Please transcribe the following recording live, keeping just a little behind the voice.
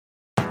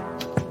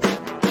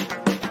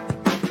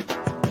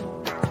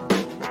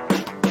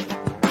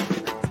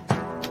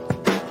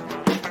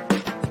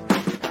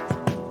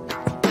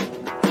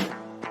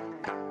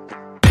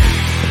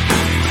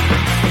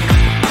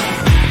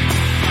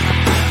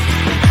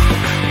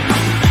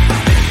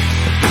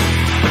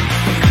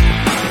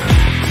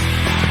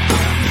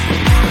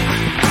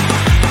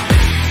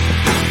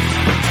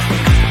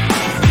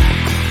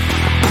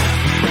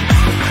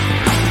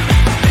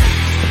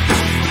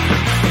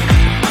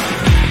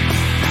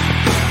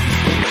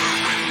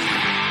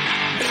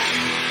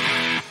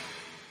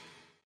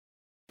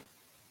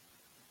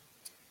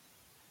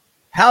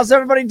How's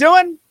everybody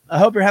doing? I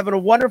hope you're having a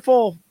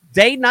wonderful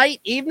day, night,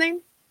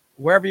 evening,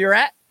 wherever you're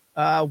at.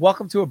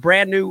 Welcome to a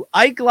brand new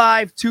Ike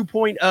Live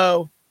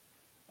 2.0.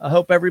 I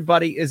hope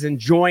everybody is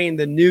enjoying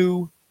the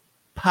new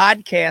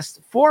podcast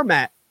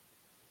format.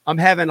 I'm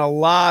having a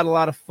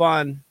lot of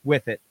fun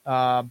with it.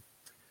 We're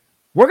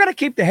going to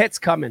keep the hits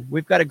coming.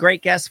 We've got a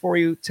great guest for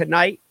you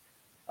tonight.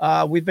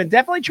 We've been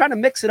definitely trying to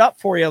mix it up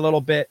for you a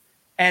little bit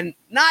and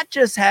not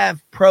just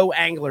have pro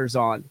anglers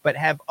on, but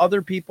have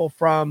other people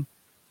from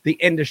the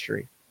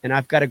industry. And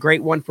I've got a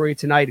great one for you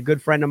tonight. A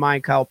good friend of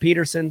mine, Kyle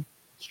Peterson,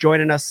 is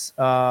joining us,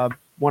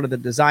 one of the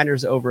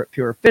designers over at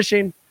Pure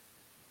Fishing.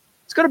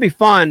 It's going to be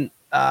fun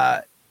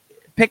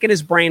picking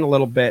his brain a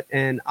little bit.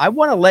 And I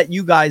want to let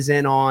you guys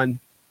in on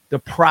the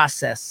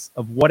process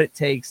of what it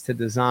takes to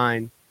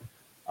design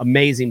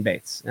amazing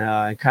baits.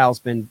 And Kyle's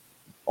been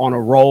on a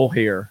roll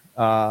here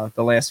the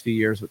last few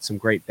years with some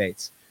great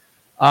baits.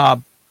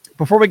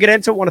 Before we get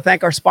into it, I want to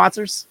thank our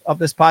sponsors of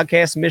this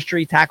podcast,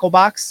 Mystery Tackle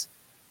Box.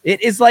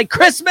 It is like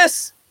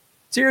Christmas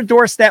to your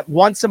doorstep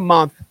once a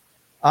month.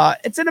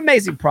 It's an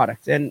amazing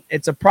product, and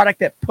it's a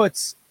product that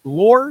puts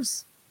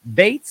lures,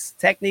 baits,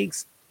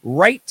 techniques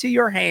right to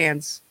your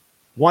hands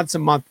once a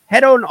month.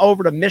 Head on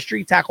over to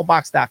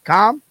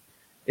mysterytacklebox.com.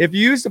 If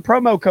you use the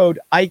promo code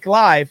Ike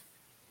Live,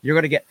 you're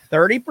going to get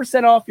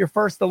 30% off your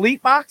first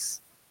Elite box,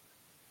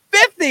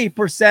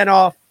 50%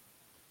 off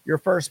your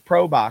first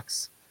Pro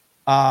box.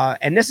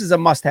 And this is a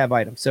must-have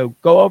item. So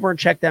go over and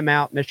check them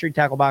out, Mystery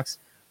Tackle Box.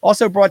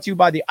 Also brought to you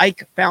by the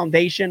Ike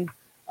Foundation.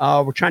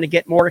 We're trying to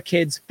get more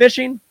kids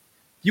fishing.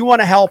 If you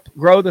want to help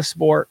grow the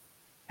sport,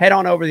 head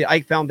on over to the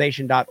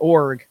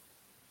ikefoundation.org.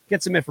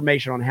 Get some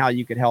information on how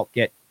you can help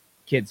get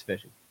kids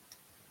fishing.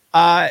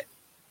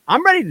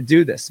 I'm ready to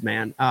do this,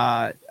 man.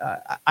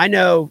 I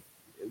know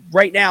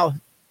right now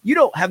you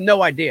don't have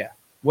no idea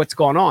what's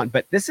going on,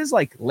 but this is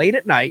like late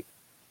at night.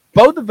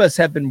 Both of us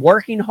have been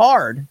working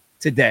hard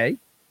today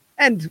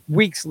and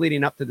weeks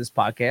leading up to this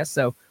podcast.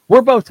 So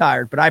we're both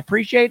tired, but I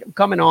appreciate him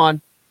coming on.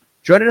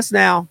 Joining us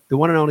now, the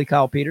one and only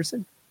Kyle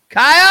Peterson.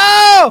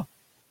 Kyle!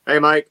 Hey,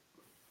 Mike.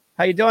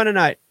 How you doing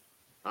tonight?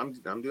 I'm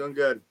doing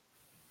good.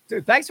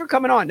 Dude, thanks for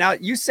coming on. Now,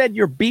 you said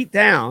you're beat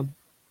down.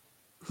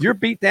 You're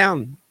beat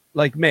down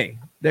like me.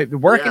 They're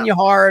working you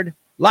hard. A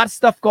lot of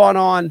stuff going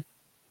on.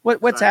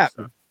 What's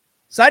happening?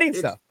 Exciting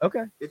stuff.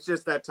 Okay. It's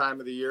just that time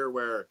of the year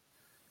where,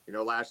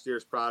 last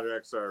year's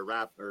projects are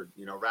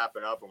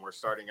wrapping up and we're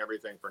starting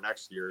everything for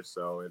next year.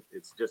 So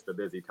it's just a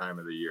busy time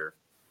of the year.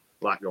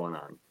 A lot going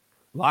on.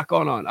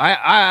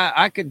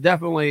 I could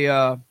definitely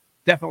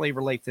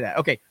relate to that.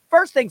 Okay.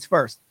 First things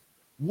first.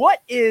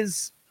 What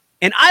is,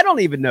 and I don't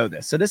even know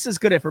this, so this is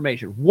good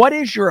information. What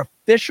is your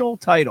official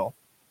title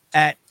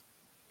at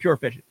Pure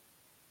Fishing?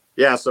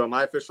 Yeah. So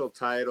my official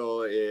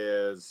title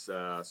is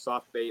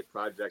Soft Bait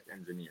Project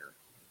Engineer.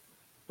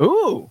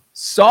 Ooh,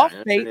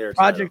 Soft Bait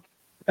Project.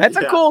 That's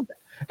a cool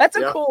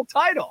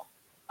title.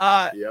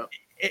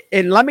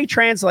 And let me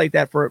translate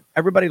that for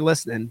everybody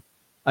listening.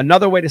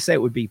 Another way to say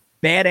it would be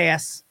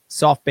badass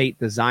soft bait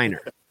designer.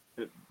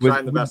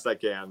 Trying the best I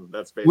can.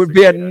 That's basically would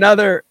be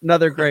another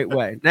great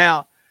way.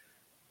 Now,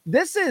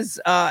 this is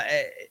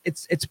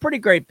it's pretty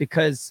great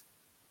because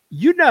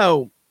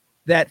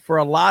that for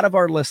a lot of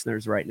our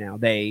listeners right now,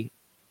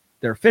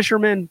 they're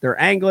fishermen, they're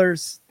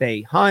anglers,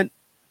 they hunt,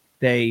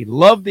 they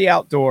love the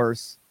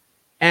outdoors,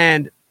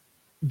 and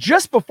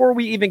just before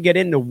we even get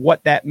into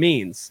what that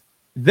means,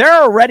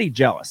 they're already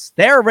jealous.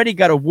 They already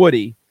got a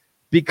Woody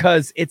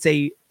because it's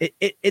a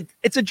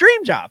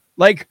dream job.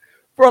 Like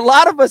for a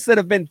lot of us that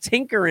have been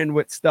tinkering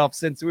with stuff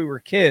since we were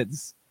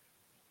kids,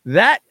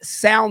 that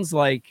sounds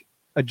like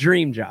a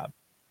dream job.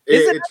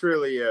 It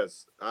truly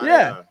is.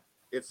 Yeah.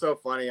 It's so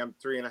funny. I'm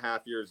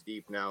 3.5 years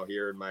deep now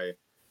here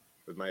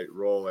with my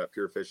role at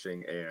Pure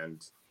Fishing.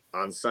 And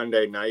on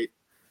Sunday night,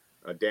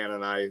 Dan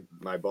and I,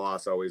 my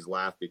boss, always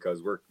laugh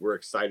because we're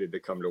excited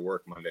to come to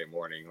work Monday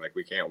morning. Like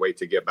we can't wait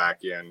to get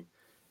back in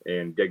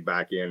and dig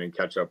back in and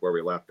catch up where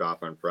we left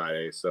off on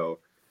Friday. So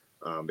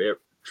it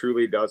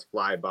truly does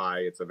fly by.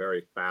 It's a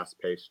very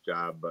fast-paced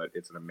job, but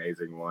it's an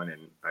amazing one,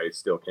 and I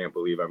still can't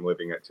believe I'm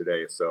living it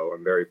today. So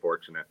I'm very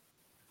fortunate.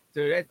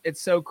 Dude,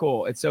 it's so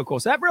cool. It's so cool.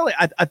 So that really,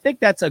 I think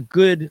that's a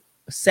good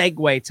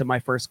segue to my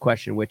first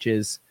question, which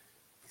is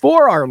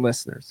for our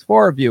listeners,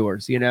 for our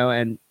viewers,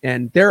 and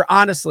they're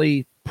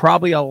honestly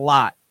probably a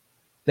lot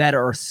that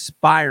are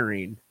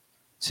aspiring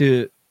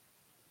to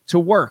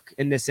work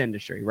in this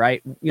industry,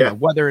 right? You know,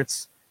 whether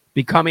it's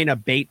becoming a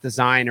bait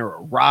designer or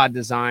a rod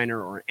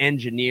designer or an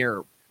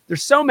engineer,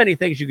 there's so many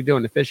things you could do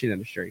in the fishing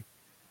industry.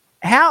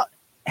 How'd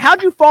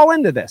you fall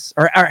into this,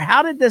 or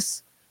how did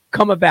this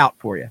come about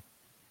for you?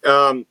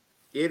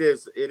 It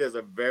is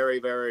a very,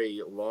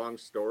 very long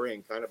story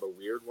and kind of a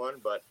weird one,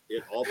 but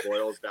it all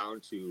boils down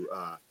to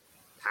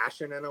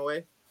passion in a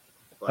way.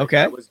 Like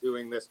I was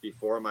doing this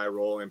before my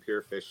role in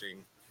Pure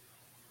Fishing,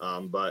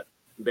 but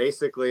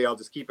basically, I'll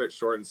just keep it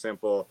short and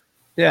simple.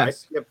 Yeah, I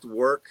skipped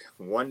work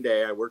one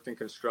day. I worked in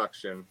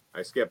construction.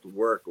 I skipped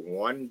work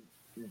one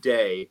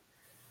day,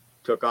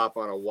 took off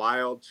on a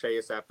wild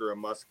chase after a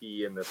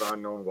muskie in this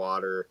unknown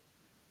water.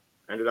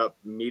 ended up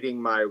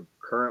meeting my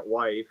current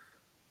wife,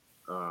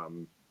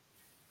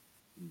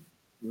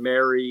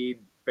 married,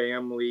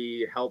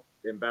 family, helped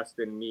invest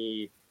in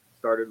me,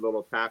 started a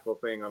little tackle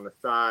thing on the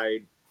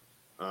side,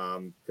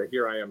 to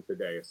here I am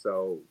today.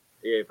 So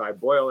if I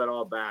boil it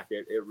all back,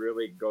 it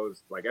really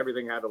goes like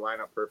everything had to line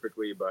up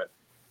perfectly, but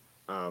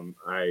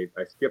I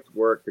skipped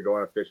work to go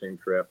on a fishing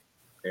trip,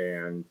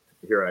 and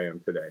here I am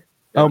today.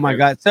 Oh my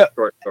God. So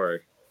short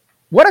story.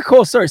 What a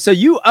cool story. So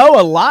you owe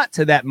a lot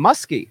to that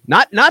muskie,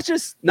 not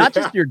just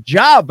your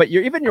job, but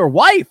even your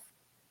wife.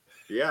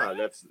 Yeah,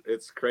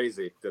 it's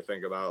crazy to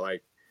think about.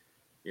 Like,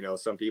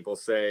 some people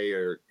say,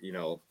 or,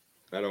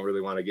 I don't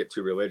really want to get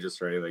too religious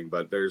or anything,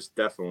 but there's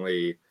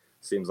definitely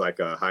seems like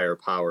a higher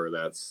power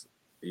that's,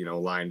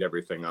 lined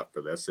everything up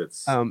for this.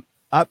 It's,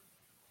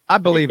 I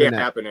believe it in that.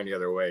 Can't happen any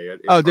other way.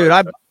 Dude,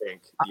 I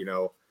think,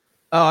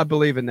 I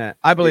believe in that.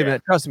 I believe in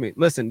that. Trust me.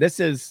 Listen, this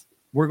is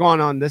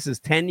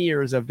 10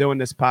 years of doing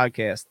this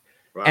podcast.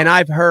 Wow. And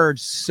I've heard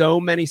so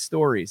many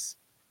stories,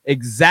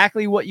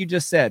 exactly what you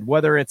just said,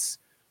 whether it's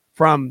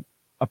from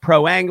a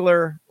pro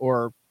angler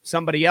or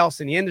somebody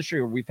else in the industry,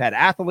 or we've had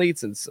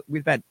athletes and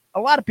we've had a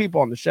lot of people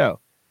on the show,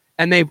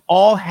 and they've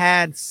all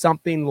had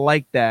something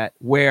like that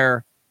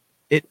where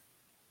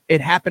it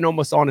happened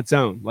almost on its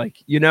own. Like,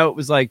 it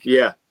was like,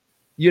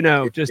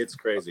 it's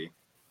crazy.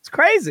 It's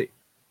crazy.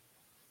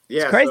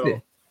 Yeah. It's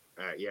crazy.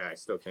 So, I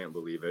still can't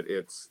believe it.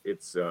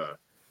 It's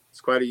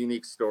quite a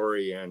unique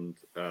story, and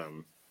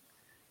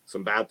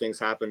some bad things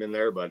happened in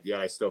there, but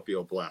I still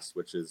feel blessed,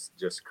 which is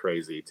just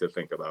crazy to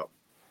think about.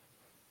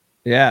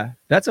 Yeah,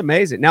 that's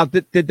amazing. Now,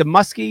 did the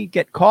muskie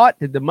get caught?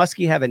 Did the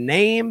muskie have a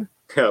name?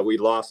 We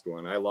lost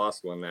one. I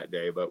lost one that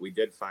day, but we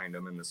did find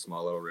him in the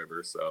Small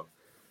River, so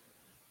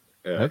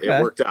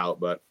it worked out.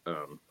 But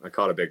I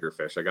caught a bigger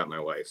fish. I got my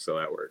wife, so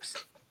that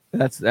works.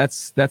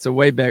 That's a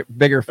way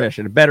bigger fish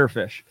and a better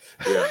fish.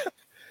 Yeah.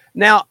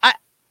 Now,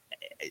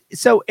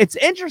 so it's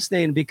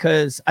interesting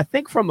because I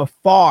think from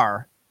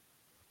afar,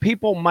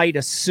 people might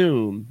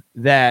assume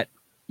that,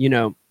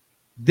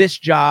 this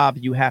job,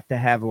 you have to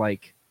have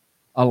like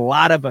a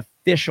lot of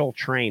official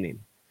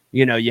training.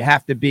 You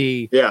have to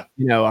be,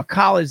 a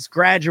college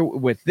graduate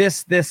with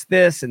this,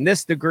 and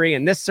this degree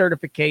and this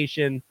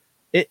certification.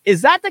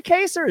 Is that the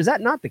case, or is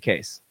that not the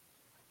case?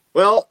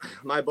 Well,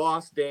 my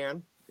boss,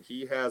 Dan,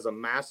 he has a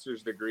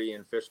master's degree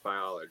in fish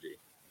biology.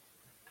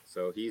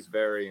 So he's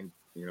very,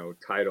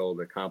 titled,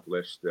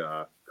 accomplished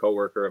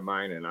coworker of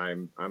mine, and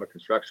I'm a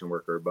construction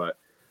worker, but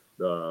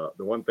the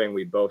one thing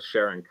we both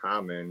share in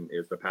common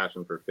is the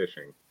passion for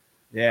fishing.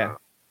 Yeah.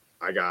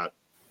 I got,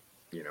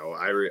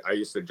 I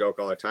used to joke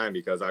all the time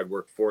because I'd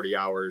work 40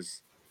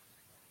 hours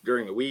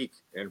during the week,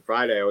 and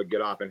Friday I would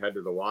get off and head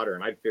to the water,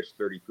 and I'd fish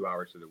 32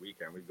 hours to the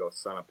weekend. We'd go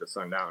sun up to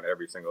sundown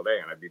every single day,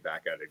 and I'd be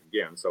back at it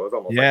again. So it was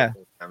almost like a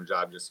full-time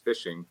job just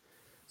fishing.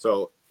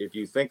 So if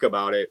you think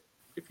about it,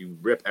 if you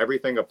rip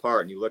everything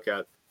apart and you look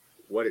at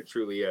what it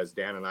truly is,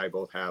 Dan and I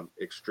both have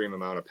extreme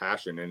amount of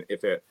passion. And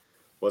if it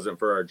wasn't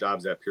for our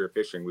jobs at Pure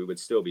Fishing, we would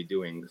still be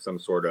doing some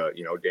sort of,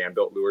 Dan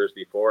built lures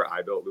before,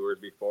 I built lures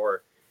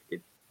before.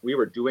 We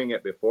were doing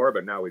it before,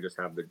 but now we just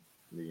have the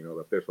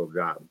official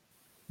job.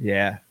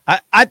 Yeah,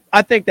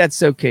 I think that's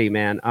so key,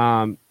 man.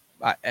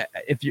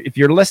 If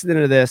you're listening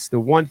to this, the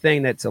one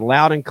thing that's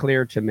loud and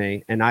clear to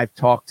me, and I've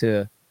talked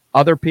to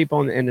other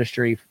people in the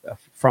industry,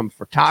 from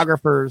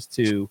photographers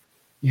to,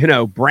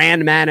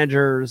 brand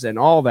managers and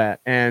all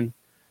that. And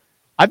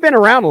I've been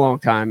around a long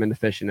time in the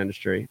fishing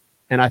industry.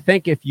 And I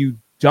think if you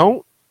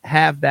don't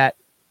have that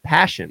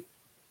passion,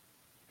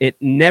 it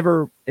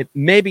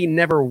maybe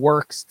never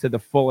works to the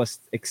fullest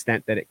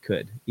extent that it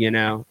could,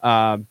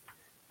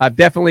 I've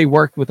definitely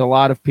worked with a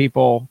lot of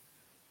people,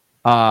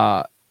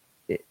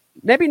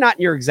 maybe not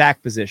in your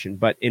exact position,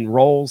 but in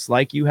roles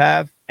like you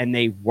have, and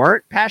they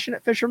weren't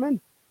passionate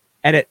fishermen,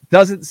 and it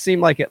doesn't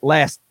seem like it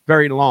lasts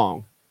very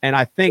long. And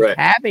I think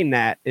having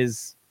that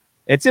it's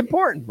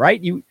important,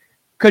 right?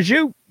 Because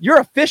you're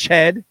a fish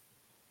head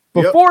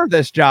before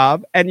this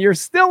job, and you're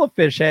still a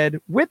fish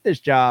head with this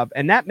job,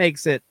 and that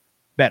makes it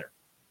better.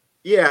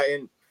 Yeah,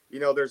 and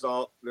there's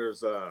all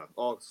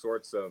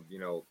sorts of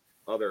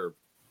other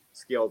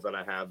skills that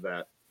I have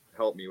that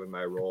help me with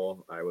my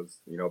role. I was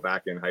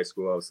back in high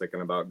school, I was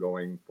thinking about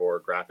going for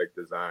graphic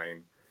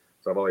design,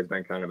 so I've always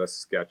been kind of a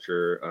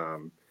sketcher.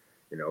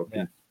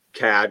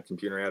 CAD,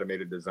 computer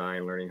animated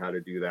design, learning how to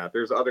do that.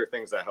 There's other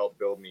things that help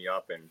build me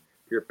up, and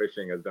Pure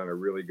Fishing has done a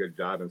really good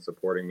job in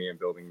supporting me and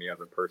building me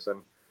as a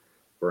person.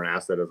 For an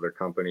asset as their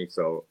company.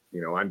 So,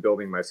 I'm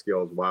building my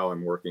skills while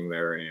I'm working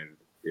there, and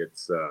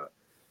it's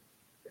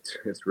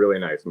really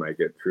nice, Mike.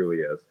 It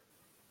truly is.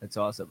 That's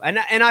awesome. And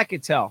I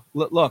could tell,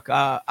 look,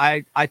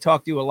 I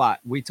talk to you a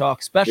lot. We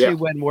talk, especially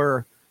when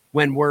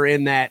we're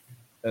in that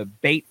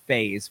bait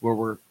phase where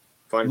we're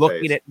fun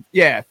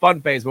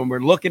phase, when we're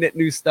looking at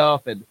new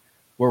stuff and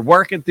we're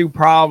working through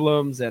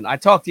problems. And I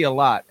talk to you a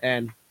lot,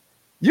 and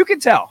you can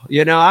tell,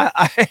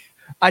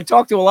 I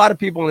talk to a lot of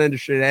people in the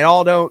industry. They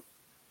all don't.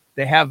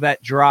 They have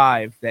that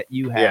drive that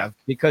you have,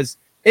 because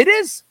it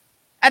is,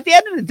 at the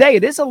end of the day,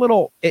 it is a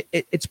little,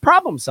 it's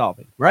problem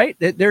solving, right?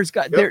 There's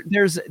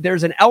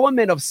an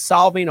element of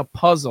solving a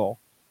puzzle,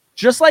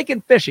 just like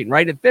in fishing,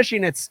 right? In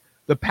fishing, it's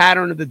the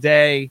pattern of the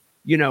day,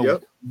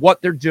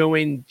 what they're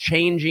doing,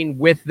 changing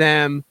with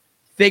them,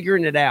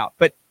 figuring it out.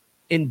 But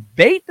in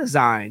bait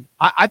design,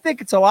 I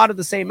think it's a lot of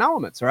the same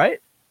elements, right?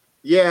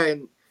 Yeah,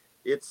 and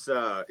it's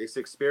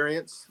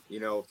experience.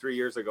 3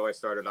 years ago I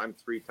started. I'm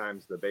 3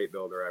 times the bait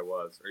builder I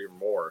was, or even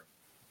more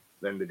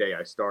than the day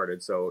I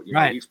started. So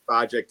each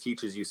project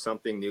teaches you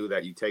something new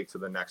that you take to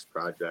the next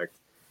project,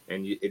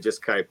 and it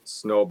just kept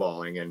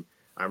snowballing. And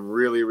I'm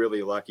really,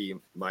 really lucky,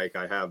 Mike.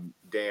 I have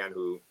Dan,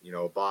 who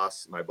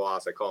my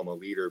boss. I call him a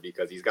leader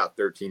because he's got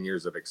 13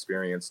 years of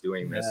experience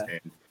doing this,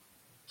 and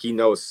he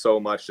knows so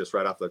much just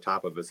right off the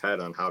top of his head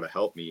on how to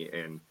help me,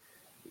 and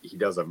he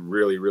does a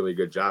really, really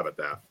good job at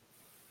that.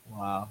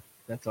 Wow,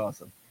 that's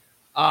awesome.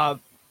 I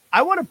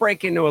want to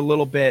break into a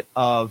little bit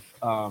of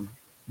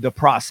the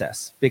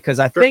process, because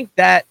I think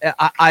that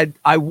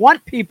I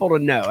want people to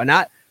know, and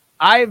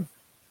I've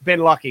been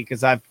lucky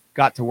because I've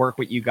got to work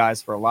with you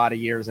guys for a lot of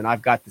years, and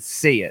I've got to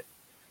see it.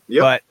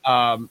 But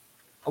I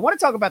want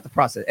to talk about the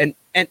process, and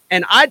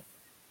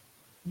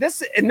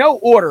this in no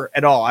order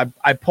at all.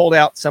 I pulled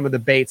out some of the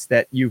baits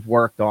that you've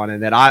worked on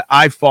and that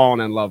I've fallen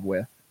in love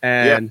with.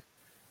 And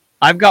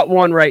I've got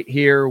one right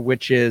here,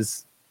 which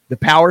is the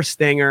Power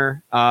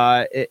Stinger.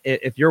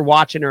 If you're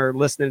watching or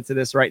listening to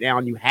this right now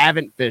and you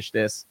haven't fished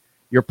this,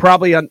 you're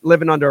probably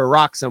living under a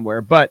rock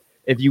somewhere. But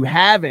if you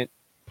haven't,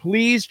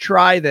 please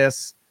try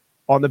this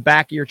on the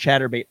back of your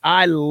chatterbait.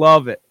 I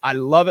love it. I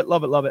love it,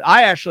 love it, love it.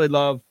 I actually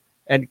love,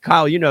 and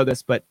Kyle, you know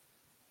this, but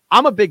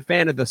I'm a big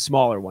fan of the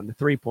smaller one, the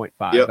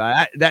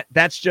 3.5.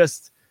 That's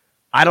just,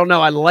 I don't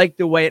know. I like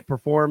the way it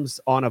performs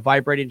on a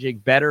vibrating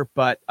jig better,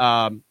 but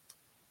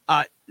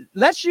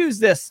let's use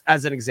this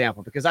as an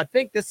example, because I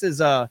think this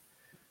is a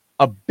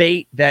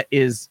bait that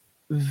is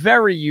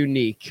very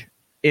unique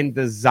in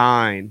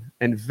design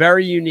and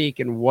very unique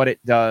in what it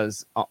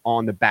does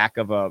on the back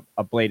of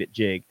a bladed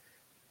jig.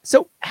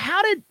 So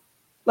how did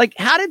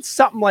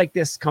something like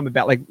this come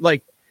about?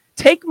 Like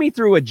take me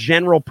through a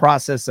general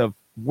process of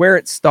where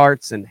it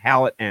starts and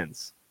how it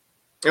ends.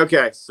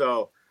 Okay,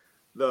 so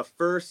the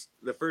first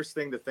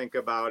thing to think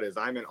about is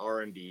I'm in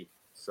R&D.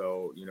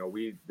 So,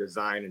 we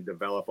design and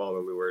develop all the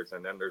lures,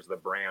 and then there's the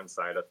brand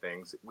side of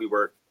things. We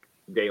work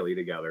daily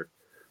together.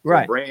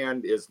 Right. So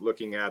brand is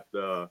looking at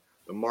the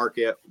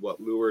market, what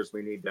lures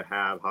we need to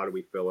have, how do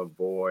we fill a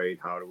void,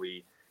 how do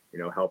we,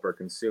 help our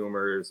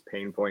consumers,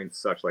 pain points,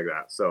 such like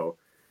that. So,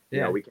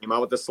 we came out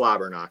with the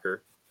slobber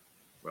knocker.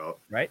 Well,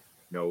 right.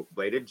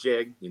 Bladed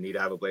jig. You need to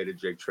have a bladed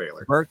jig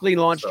trailer. Berkley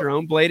launched your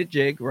own bladed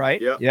jig,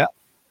 right? Yeah.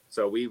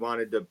 So we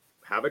wanted to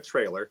have a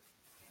trailer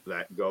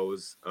that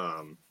goes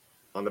on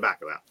the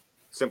back of that.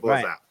 Simple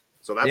as that.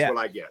 So that's what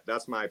I get.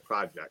 That's my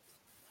project.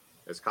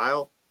 As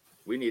Kyle,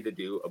 we need to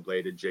do a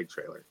bladed jig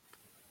trailer.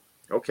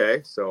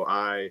 Okay, so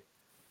I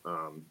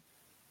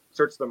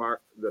search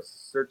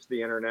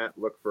the internet,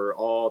 look for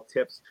all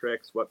tips,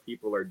 tricks, what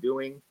people are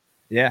doing.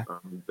 Yeah.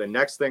 The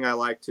next thing I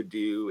like to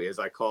do is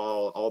I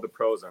call all the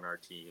pros on our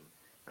team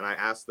and I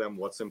ask them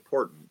what's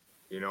important.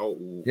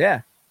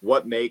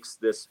 What makes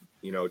this,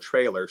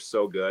 trailer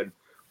so good?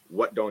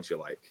 What don't you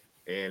like?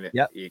 And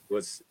it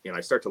was,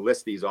 I start to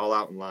list these all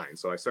out in line.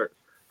 So I start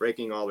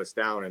breaking all this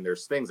down, and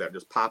there's things that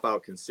just pop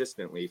out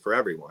consistently for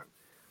everyone.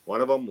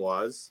 One of them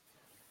was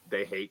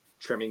they hate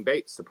trimming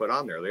baits to put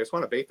on there. They just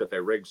want a bait that they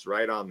rigs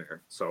right on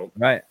there. So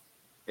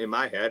in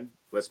my head,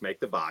 let's make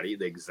the body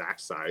the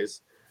exact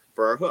size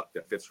for our hook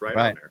that fits right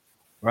on there.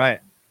 Right.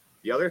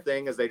 The other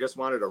thing is they just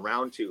wanted a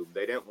round tube.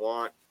 They didn't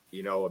want,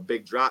 a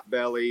big drop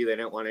belly. They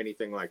didn't want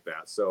anything like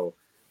that. So,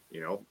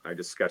 I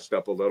just sketched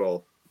up a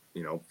little,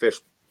 fish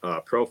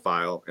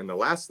profile. And the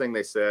last thing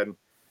they said,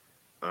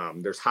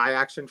 there's high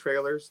action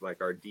trailers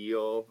like our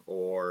Deal,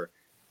 or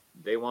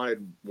they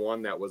wanted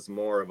one that was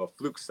more of a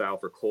fluke style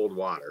for cold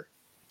water.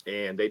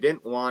 And they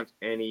didn't want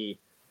any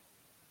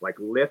like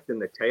lift in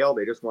the tail.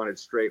 They just wanted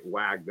straight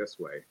wag this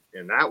way.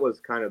 And that was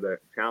kind of the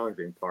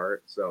challenging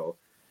part. So,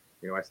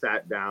 I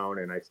sat down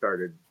and I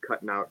started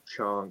cutting out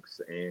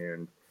chunks,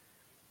 and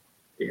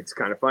it's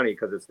kind of funny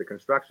because it's the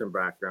construction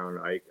background.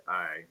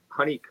 I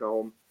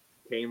honeycomb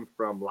came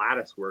from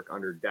lattice work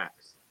under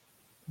decks.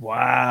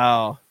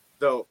 Wow.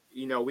 So,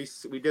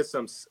 we did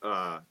some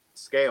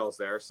scales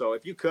there. So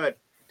if you could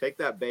take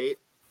that bait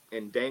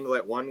and dangle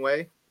it one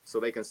way so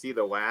they can see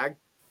the wag,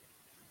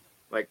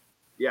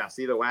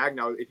 see the wag.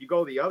 Now, if you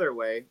go the other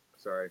way,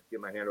 sorry,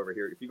 get my hand over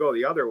here. If you go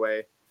the other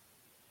way,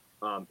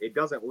 it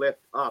doesn't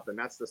lift up, and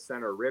that's the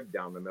center rib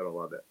down the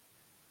middle of it.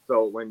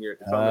 So when you're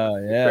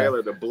on the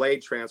trailer, the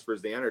blade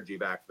transfers the energy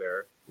back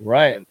there.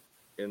 Right.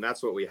 And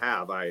that's what we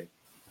have.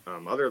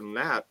 Other than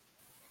that,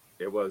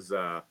 it was,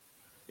 a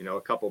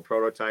couple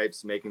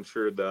prototypes, making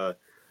sure the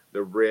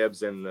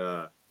ribs and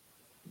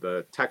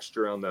the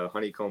texture on the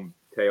honeycomb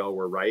tail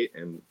were right.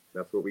 And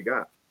that's what we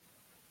got.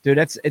 Dude,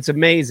 it's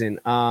amazing.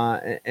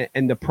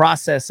 And the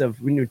process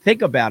of, when you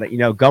think about it,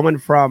 going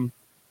from,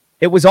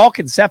 it was all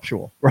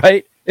conceptual,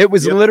 right? It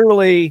was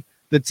literally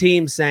the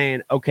team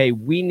saying, okay,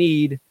 we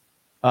need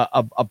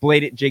a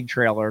bladed jig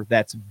trailer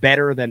that's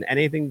better than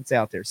anything that's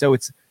out there. So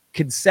it's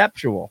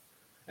conceptual.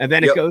 And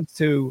then it goes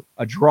to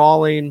a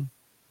drawing.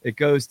 It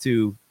goes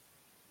to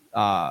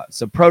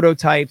some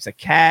prototypes, a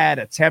CAD,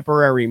 a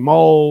temporary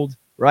mold,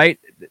 right?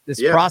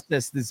 This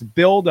process, this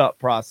build-up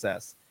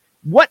process.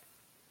 What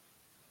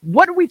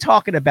are we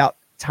talking about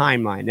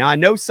timeline? Now, I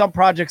know some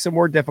projects are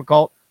more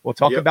difficult. We'll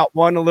talk about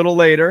one a little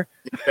later.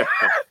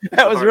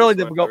 That was really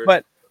difficult.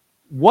 But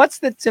what's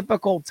the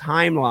typical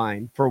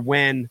timeline for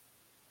when,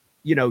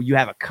 you know, you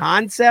have a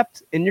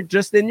concept and you're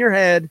just in your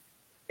head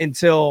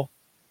until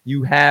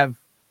you have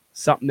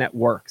something that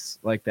works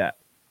like that?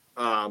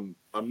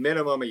 A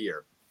minimum a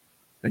year.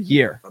 A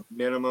year. A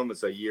minimum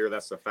is a year.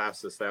 That's the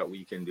fastest that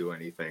we can do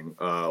anything.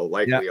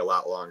 Likely a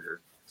lot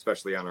longer,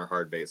 especially on our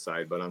hard bait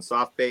side. But on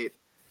soft bait,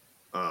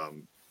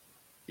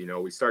 you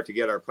know, we start to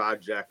get our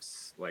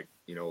projects like,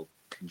 you know,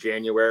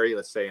 January,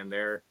 let's say in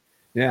there.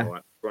 Yeah. You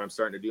know, when I'm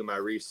starting to do my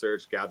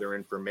research, gather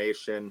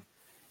information.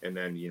 And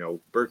then, you know,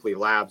 Berkley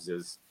Labs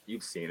is,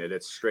 you've seen it.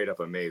 It's straight up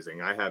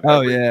amazing. I have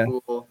every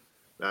tool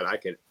that I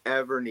could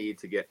ever need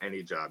to get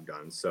any job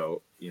done.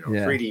 So, you know,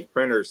 3D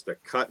printers to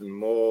cutting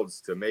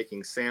molds to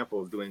making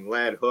samples, doing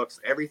lead hooks,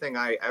 everything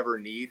I ever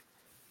need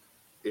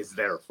is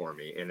there for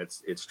me. And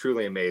it's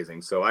truly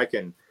amazing. So I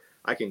can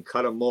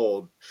cut a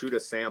mold, shoot a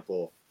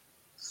sample,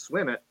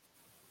 swim it,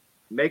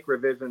 make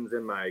revisions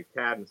in my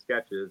CAD and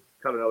sketches,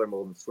 cut another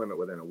mold and swim it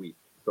within a week.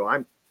 So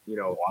I'm, you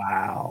know,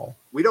 wow.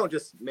 We don't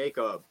just make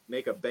a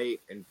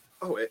bait and,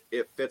 oh,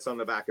 it fits on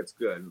the back. It's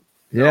good.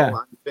 Yeah. No,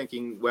 I'm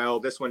thinking, well,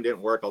 this one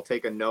didn't work. I'll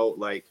take a note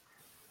like,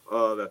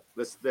 oh,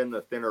 let's thin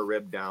the thinner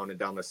rib down and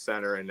down the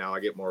center, and now I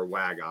get more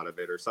wag out of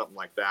it or something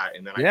like that.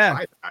 And then I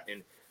try that.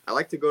 And I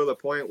like to go to the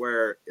point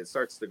where it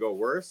starts to go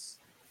worse,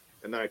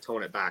 and then I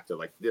tone it back to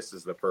like, this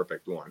is the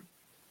perfect one.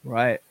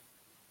 Right.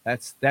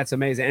 That's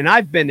amazing. And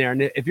I've been there.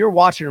 And if you're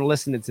watching or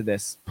listening to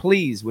this,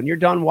 please, when you're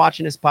done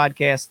watching this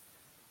podcast,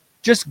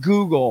 just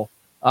Google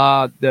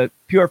the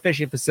Pure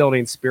Fishing Facility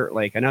in Spirit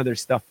Lake. I know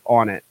there's stuff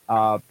on it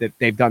that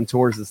they've done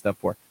tours and stuff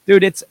for.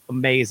 Dude, it's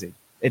amazing.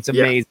 It's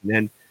amazing. Yeah.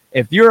 And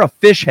if you're a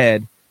fish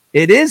head,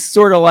 it is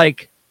sort of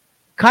like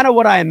kind of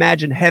what I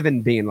imagine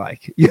heaven being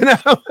like, you know,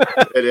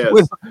 it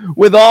is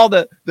with all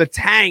the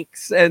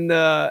tanks and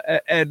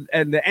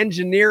the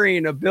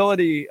engineering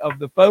ability of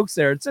the folks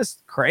there. It's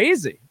just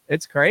crazy.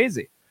 It's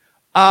crazy.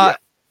 You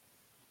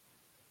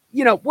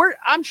know,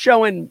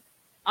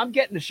 I'm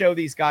getting to show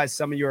these guys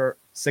some of your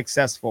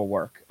successful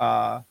work.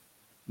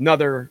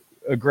 Another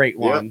great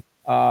one.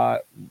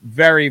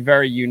 Very,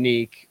 very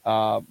unique.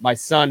 My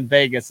son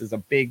Vegas is a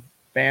big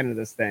fan of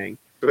this thing.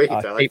 Great.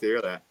 I like to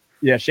hear that.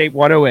 Yeah, Shape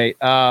 108.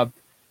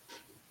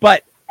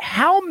 But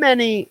how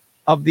many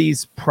of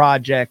these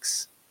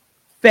projects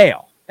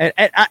fail?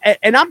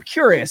 And I'm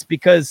curious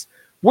because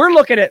we're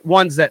looking at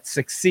ones that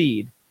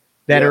succeed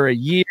that are a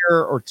year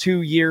or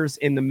 2 years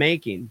in the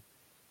making.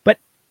 But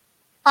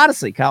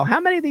honestly, Kyle, how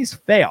many of these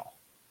fail?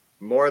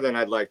 More than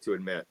I'd like to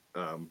admit.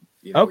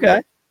 You know,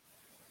 okay.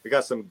 We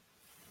got some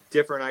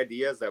different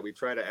ideas that we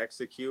try to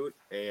execute,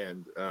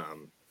 and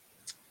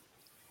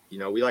you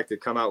know, we like to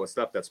come out with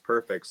stuff that's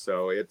perfect.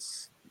 So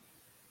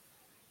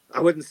I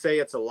wouldn't say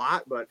it's a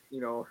lot, but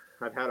you know,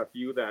 I've had a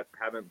few that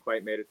haven't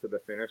quite made it to the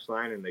finish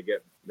line, and they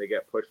get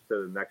pushed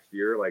to the next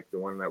year, like the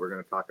one that we're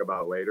going to talk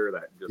about later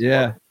that just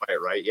wasn't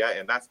quite right yet,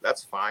 and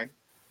that's fine.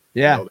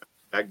 Yeah, you know,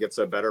 that gets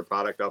a better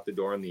product out the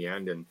door in the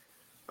end, and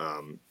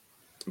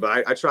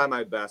but I try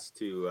my best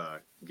to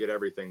get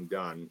everything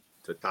done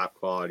to top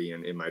quality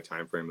in my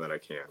time frame that I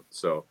can.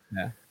 So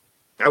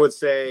I would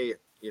say,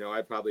 you know,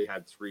 I probably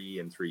had 3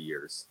 in 3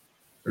 years.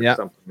 Or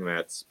something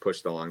that's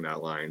pushed along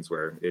that lines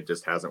where it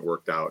just hasn't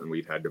worked out and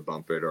we've had to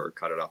bump it or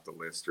cut it off the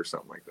list or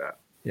something like that.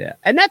 Yeah.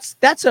 And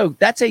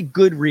that's a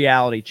good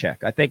reality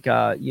check. I think,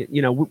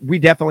 you know, we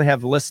definitely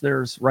have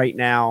listeners right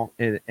now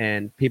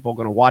and people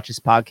going to watch this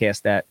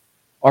podcast that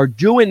are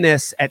doing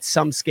this at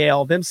some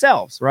scale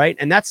themselves. Right.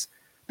 And that's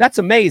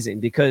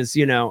amazing because,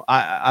 you know,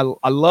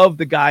 I love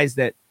the guys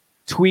that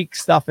tweak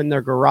stuff in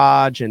their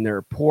garage and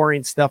they're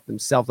pouring stuff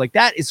themselves. Like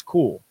that is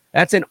cool.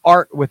 That's an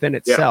art within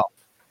itself.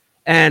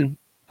 And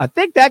I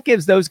think that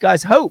gives those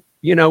guys hope,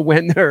 you know,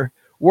 when they're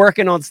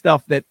working on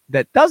stuff that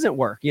doesn't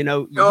work, you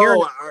know,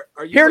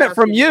 hearing it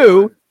from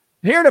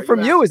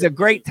you is a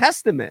great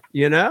testament,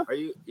 you know?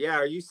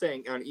 Are you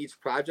saying on each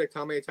project,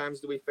 how many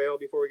times do we fail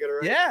before we get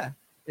it right?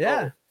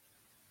 Yeah.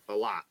 A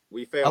lot.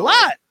 We fail a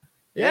lot.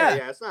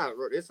 Yeah. It's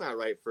not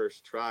right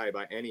first try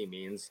by any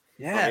means.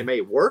 Yeah. It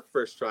may work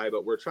first try,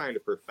 but we're trying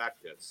to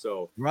perfect it.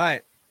 So,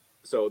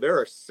 So there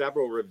are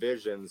several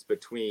revisions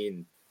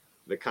between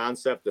the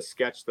concept, the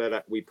sketch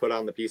that we put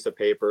on the piece of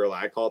paper.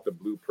 Like I call it the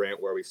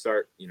blueprint, where we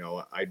start, you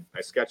know, I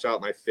sketch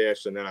out my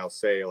fish and then I'll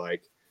say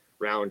like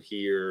round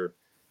here,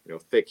 you know,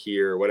 thick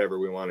here, whatever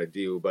we want to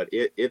do. But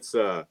it's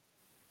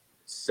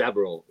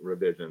several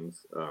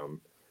revisions.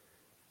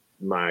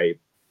 My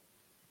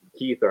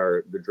Keith,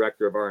 the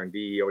director of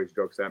R&D, he always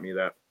jokes at me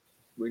that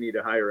we need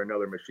to hire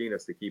another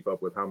machinist to keep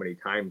up with how many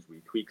times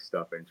we tweak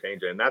stuff and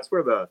change it. And that's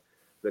where the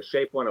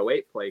Shape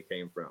 108 play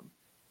came from.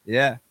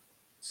 Yeah.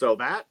 So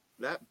that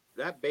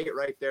bait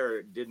right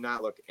there did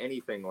not look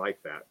anything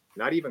like that.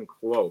 Not even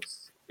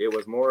close. It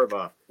was more of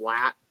a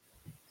flat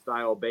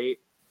style bait.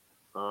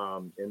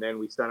 And then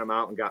we sent them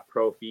out and got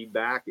pro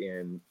feedback,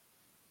 and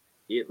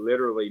it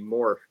literally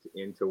morphed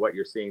into what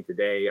you're seeing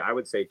today. I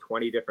would say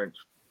 20 different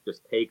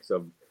just takes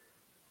of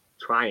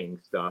trying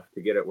stuff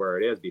to get it where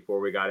it is before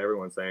we got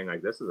everyone saying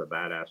like, this is a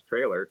badass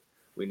trailer.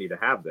 We need to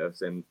have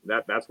this. And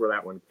that's where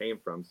that one came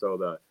from.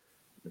 So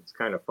it's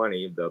kind of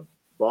funny. The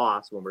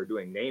boss, when we're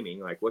doing naming,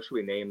 like, what should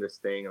we name this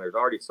thing? And there's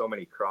already so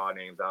many craw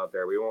names out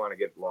there. We don't want to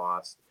get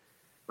lost.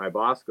 My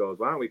boss goes,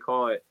 why don't we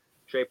call it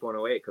Shape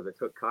 108? Because it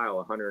took Kyle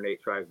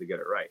 108 tries to get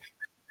it right.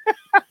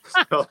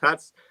 So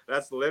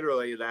that's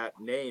literally that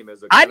name.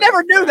 I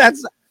never knew that.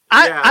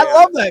 I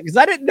love that because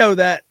I didn't know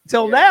that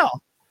till now.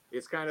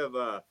 It's kind of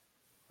a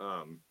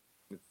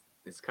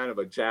it's kind of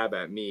a jab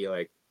at me,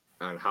 like,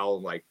 on how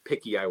like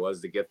picky I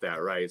was to get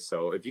that right.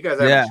 So if you guys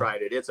haven't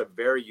tried it, it's a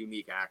very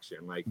unique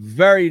action. Like,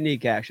 very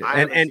unique action. I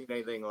haven't seen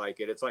anything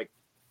like it. It's like,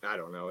 I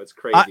don't know, it's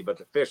crazy, but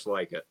the fish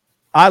like it.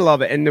 I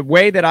love it. And the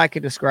way that I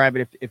could describe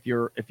it, if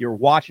you're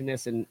watching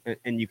this and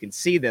you can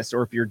see this,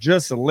 or if you're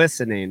just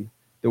listening,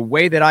 the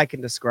way that I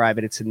can describe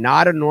it, it's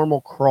not a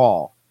normal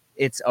crawl.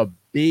 It's a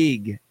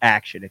big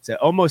action. It's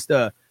almost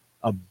a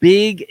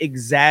big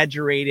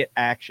exaggerated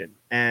action.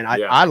 And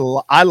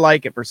I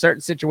like it for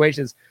certain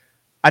situations.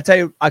 I tell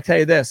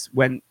you this,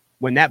 when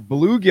that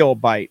bluegill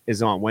bite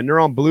is on, when they're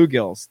on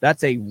bluegills,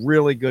 that's a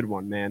really good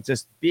one, man.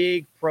 Just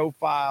big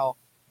profile,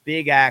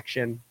 big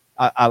action.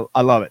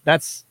 I love it.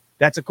 That's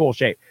a cool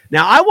shape.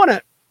 Now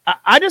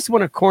I just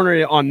want to corner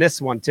it on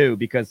this one too,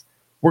 because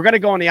we're going to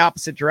go in the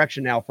opposite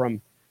direction now from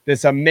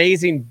this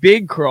amazing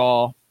big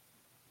crawl.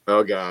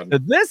 Oh God. To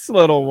this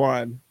little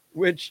one,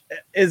 which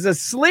is a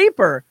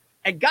sleeper.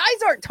 And guys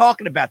aren't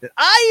talking about this.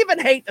 I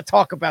even hate to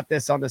talk about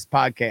this on this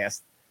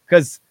podcast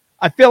because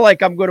I feel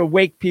like I'm going to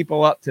wake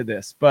people up to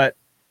this. But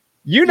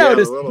you know,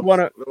 this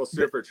little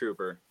super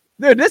trooper.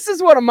 Dude, this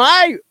is one of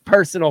my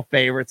personal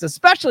favorites,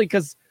 especially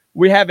because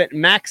we have it in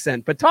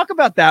Maxent. But talk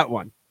about that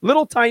one.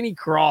 Little tiny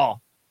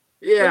crawl.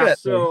 Yeah,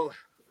 so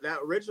that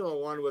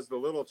original one was the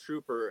little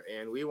trooper,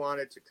 and we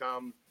wanted to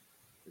come,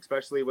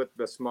 especially with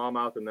the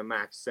smallmouth and the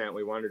Maxent,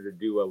 we wanted to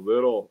do a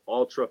little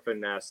ultra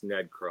finesse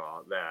Ned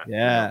crawl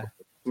that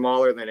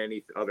smaller than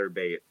any other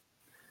bait.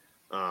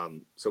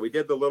 So we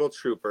did the little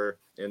trooper,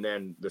 and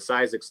then the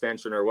size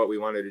extension, or what we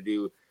wanted to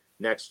do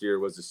next year,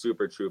 was the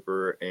super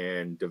trooper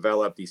and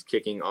develop these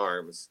kicking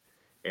arms.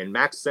 And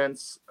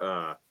Maxent's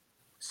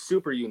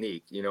super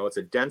unique. You know, it's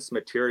a dense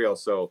material,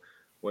 so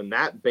when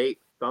that bait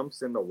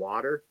thumps in the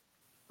water,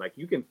 like,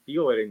 you can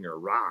feel it in your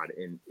rod,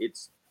 and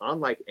it's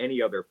unlike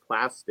any other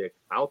plastic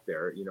out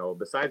there, you know,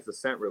 besides the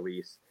scent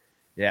release.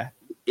 Yeah,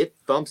 it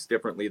thumps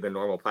differently than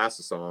normal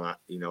plastisol.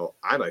 You know,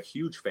 I'm a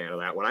huge fan of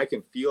that. When I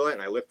can feel it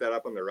and I lift that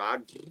up on the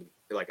rod,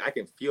 like, I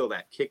can feel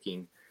that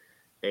kicking,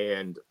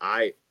 and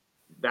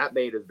that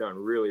bait has done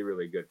really,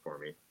 really good for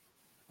me.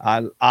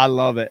 I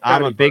love it.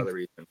 I'm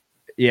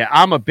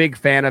a big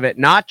fan of it,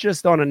 not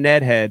just on a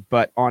Ned head,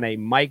 but on a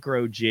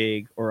micro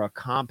jig or a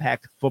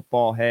compact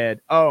football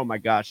head. Oh my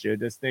gosh, dude,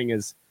 this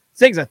thing's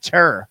a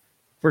terror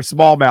for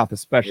smallmouth,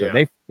 especially.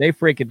 Yeah. They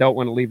freaking don't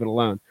want to leave it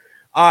alone.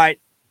 All right,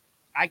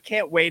 I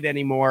can't wait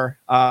anymore.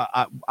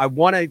 I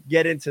want to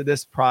get into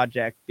this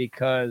project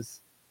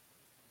because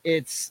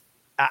it's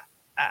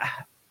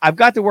I've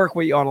got to work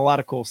with you on a lot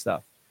of cool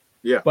stuff.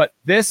 Yeah, but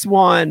this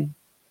one.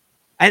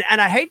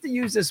 And I hate to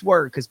use this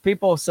word because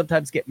people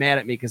sometimes get mad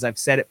at me because I've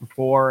said it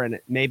before and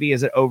it maybe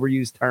is an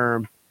overused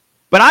term.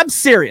 But I'm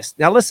serious.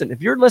 Now, listen,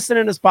 if you're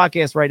listening to this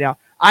podcast right now,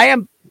 I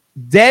am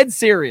dead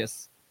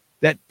serious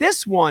that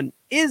this one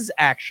is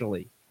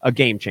actually a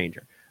game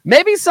changer.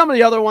 Maybe some of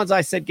the other ones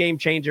I said game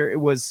changer, it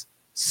was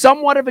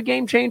somewhat of a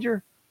game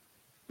changer.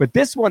 But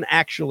this one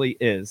actually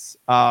is.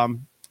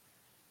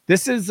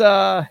 This is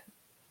a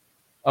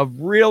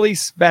really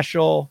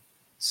special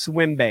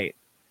swim bait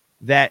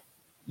that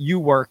you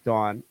worked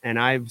on, and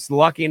I was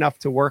lucky enough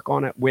to work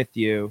on it with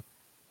you.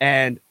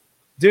 And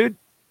dude,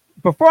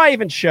 before I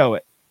even show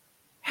it,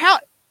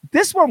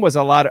 this one was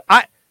a lot of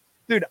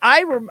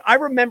I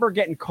remember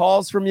getting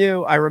calls from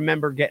you. I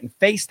remember getting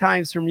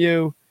FaceTimes from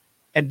you,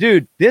 and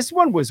dude, this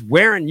one was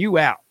wearing you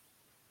out.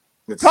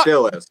 It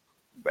still is.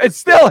 It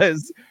still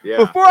is. Yeah.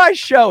 Before I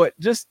show it,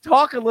 just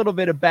talk a little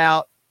bit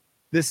about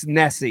this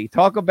Nessie.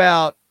 Talk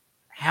about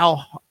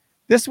how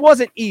this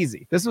wasn't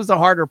easy. This was a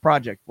harder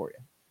project for you.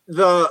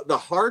 The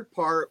hard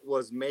part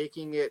was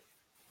making it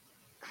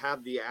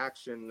have the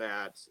action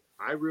that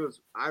I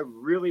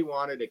really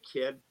wanted a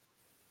kid.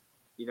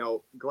 You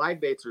know,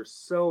 glide baits are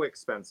so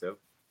expensive,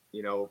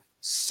 you know,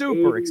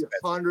 super expensive.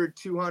 $100,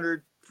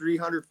 $200,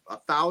 $300,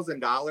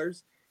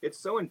 $1,000. It's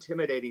so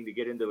intimidating to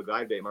get into the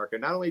glide bait market.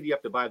 Not only do you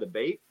have to buy the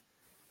bait,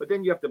 but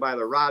then you have to buy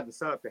the rod and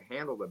setup to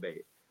handle the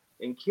bait.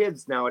 And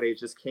kids nowadays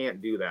just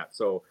can't do that.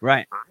 So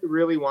I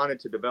really wanted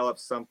to develop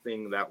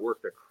something that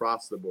worked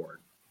across the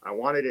board. I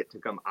wanted it to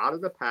come out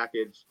of the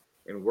package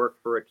and work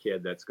for a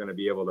kid that's going to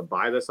be able to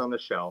buy this on the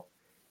shelf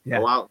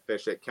go out and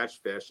fish it,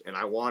 catch fish. And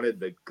I wanted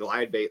the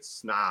glide bait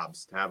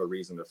snobs to have a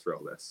reason to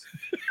throw this.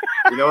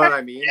 You know what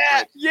I mean?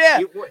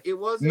 It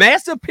was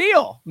mass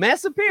appeal.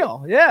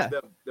 Yeah.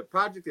 The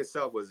project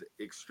itself was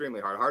extremely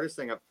hard. Hardest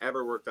thing I've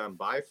ever worked on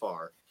by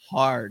far.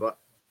 Hard. But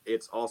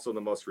it's also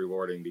the most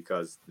rewarding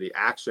because the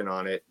action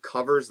on it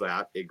covers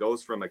that. It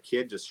goes from a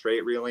kid just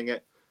straight reeling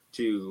it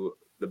to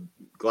the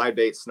glide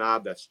bait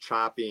snob that's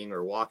chopping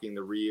or walking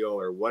the reel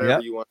or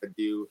whatever you want to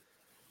do.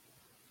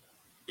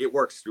 It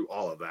works through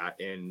all of that.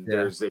 And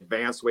there's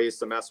advanced ways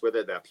to mess with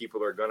it that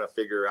people are going to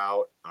figure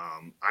out.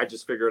 I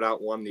just figured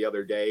out one the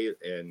other day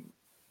and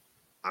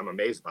I'm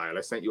amazed by it.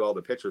 I sent you all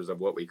the pictures of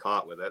what we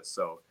caught with it.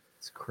 So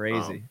it's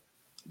crazy.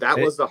 That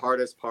was the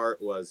hardest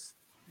part, was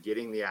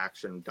getting the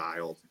action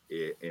dialed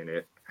in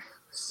it.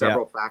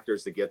 Several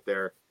factors to get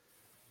there.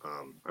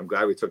 I'm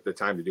glad we took the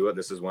time to do it.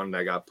 This is one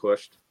that got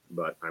pushed,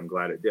 but I'm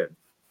glad it did.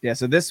 Yeah,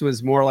 so this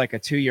was more like a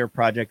 2-year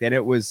project, and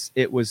it was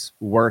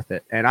worth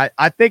it. And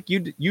I think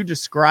you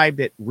described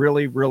it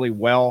really, really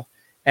well.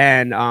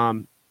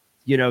 And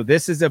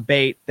this is a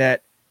bait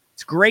that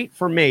it's great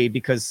for me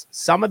because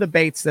some of the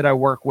baits that I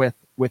work with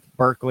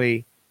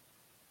Berkley,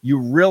 you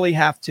really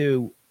have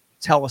to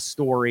tell a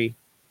story.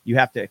 You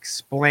have to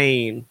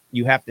explain.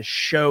 You have to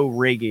show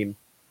rigging.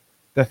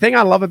 The thing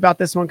I love about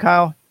this one,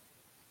 Kyle,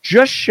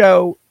 just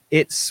show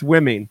it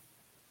swimming,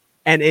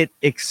 and it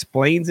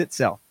explains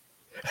itself.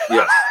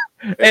 Yes.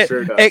 It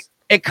sure does.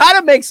 It kind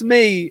of makes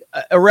me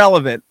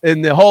irrelevant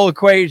in the whole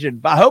equation,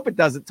 but I hope it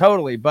doesn't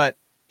totally, but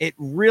it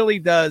really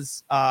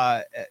does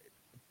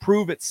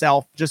prove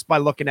itself just by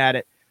looking at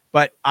it.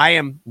 But I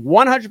am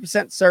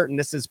 100% certain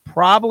this is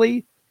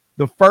probably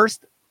the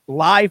first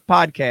live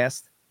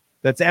podcast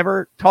that's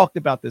ever talked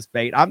about this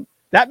bait.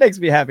 That makes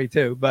me happy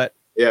too, but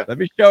let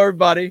me show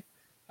everybody.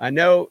 I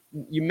know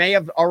you may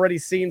have already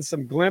seen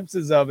some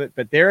glimpses of it,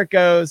 but there it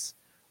goes.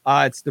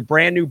 It's the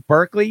brand new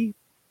Berkley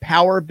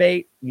power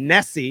bait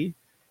Nessie,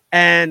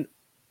 and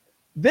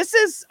this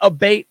is a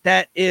bait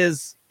that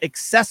is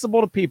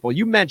accessible to people.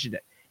 You mentioned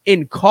it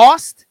in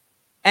cost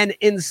and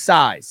in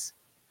size.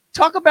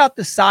 Talk about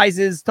the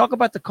sizes, talk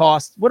about the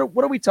cost. What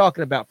are we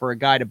talking about for a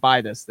guy to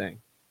buy this thing?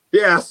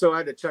 Yeah, so I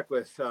had to check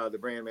with the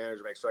brand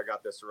manager, make sure I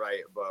got this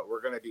right, but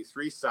we're going to do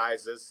 3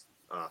 sizes.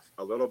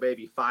 A little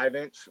baby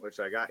 5-inch,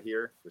 which I got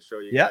here to show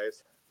you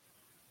guys.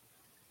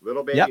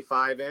 Little baby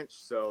 5-inch,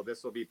 so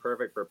this will be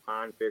perfect for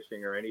pond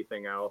fishing or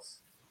anything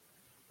else.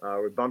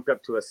 We bumped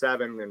up to a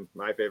 7 in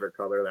my favorite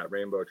color, that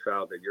rainbow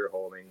trout that you're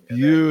holding. And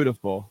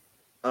beautiful.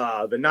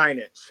 Then, the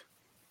 9-inch.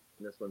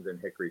 This one's in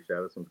hickory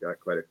shell. This one's got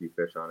quite a few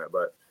fish on it,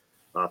 but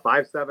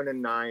 5, 7,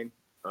 and 9.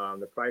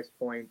 The price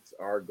points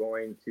are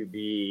going to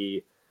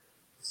be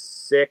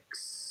 $6,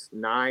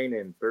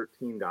 $9, and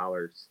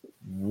 $13.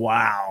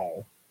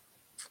 Wow.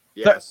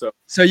 Yeah.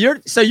 So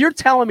you're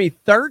telling me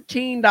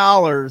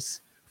 $13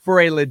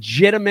 for a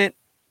legitimate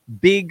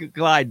big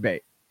glide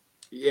bait?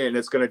 Yeah, and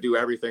it's going to do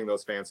everything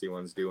those fancy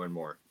ones do and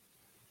more.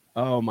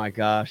 Oh my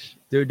gosh,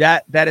 dude,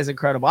 that is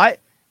incredible.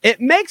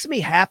 It makes me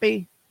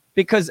happy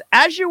because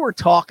as you were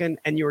talking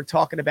and you were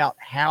talking about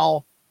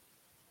how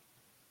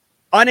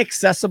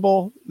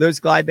inaccessible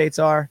those glide baits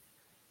are,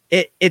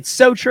 it's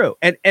so true.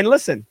 And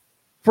listen,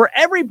 for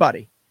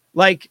everybody,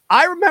 like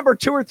I remember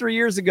 2 or 3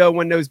 years ago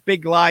when those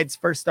big glides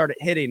first started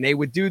hitting, they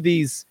would do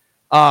these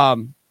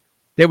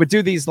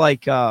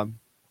like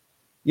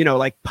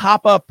like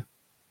pop-up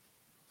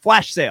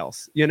flash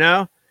sales,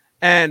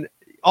 and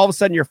all of a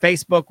sudden your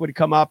Facebook would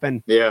come up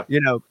and,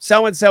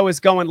 so-and-so is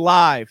going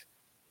live.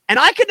 And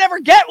I could never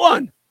get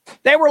one.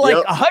 They were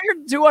like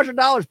 $100,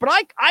 $200, but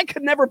I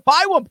could never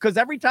buy one because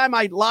every time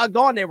I logged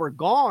on, they were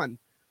gone.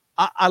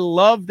 I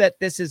love that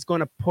this is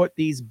going to put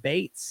these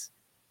baits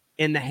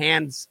in the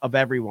hands of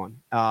everyone,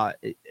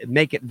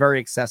 make it very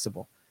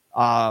accessible.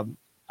 I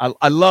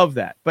love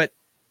that. But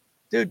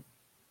dude,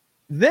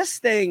 this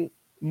thing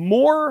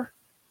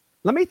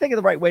let me think of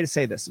the right way to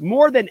say this.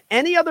 More than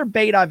any other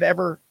bait I've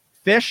ever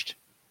fished,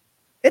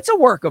 it's a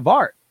work of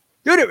art.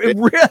 Dude, it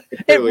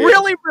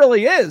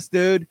really is,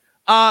 dude.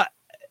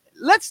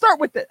 Let's start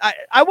with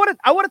I want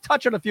to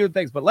touch on a few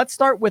things, but let's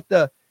start with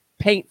the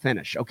paint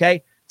finish,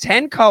 okay?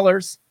 10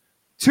 colors,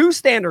 2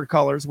 standard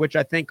colors, which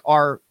I think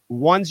are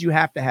ones you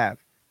have to have.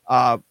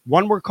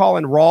 One we're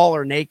calling raw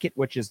or naked,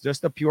 which is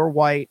just a pure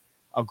white,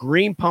 a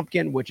green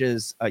pumpkin, which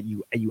is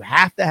you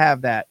have to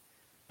have that.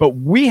 But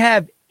we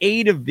have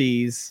 8 of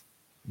these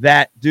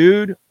that,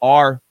 dude,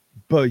 are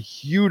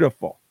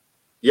beautiful.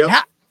 Yep.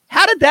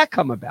 How did that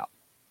come about?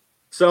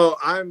 So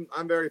I'm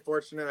very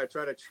fortunate. I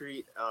try to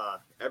treat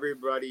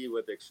everybody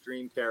with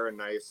extreme care and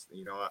nice.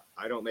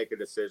 I don't make a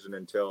decision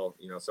until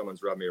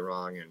someone's rubbed me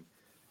wrong, and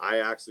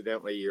I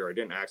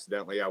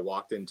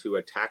walked into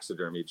a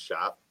taxidermy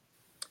shop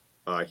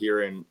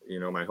here in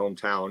my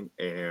hometown,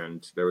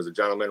 and there was a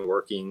gentleman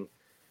working,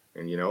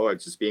 and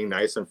just being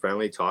nice and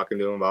friendly, talking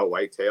to him about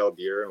whitetail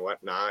deer and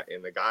whatnot.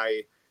 And the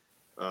guy,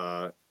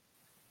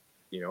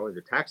 is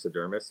a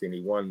taxidermist, and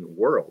he won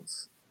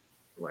worlds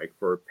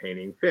for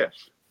painting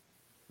fish.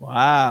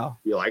 Wow.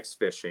 He likes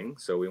fishing,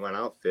 so we went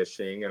out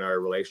fishing, and our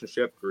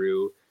relationship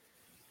grew.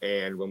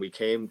 And when we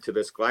came to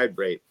this glide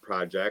bait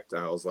project,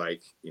 I was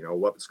like, you know,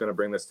 what's going to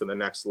bring this to the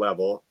next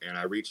level? And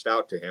I reached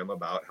out to him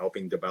about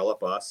helping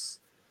develop us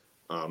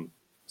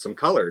some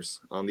colors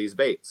on these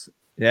baits.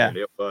 Yeah. And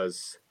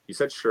he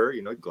said, sure,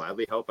 you know,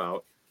 gladly help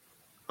out.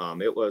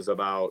 It was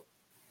about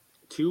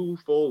 2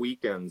 full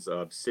weekends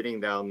of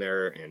sitting down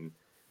there, and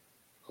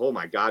oh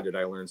my God, did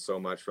I learn so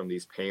much from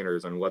these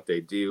painters on what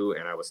they do.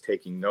 And I was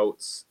taking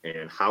notes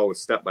and how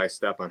step by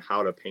step on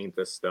how to paint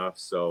this stuff.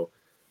 So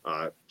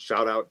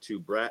shout out to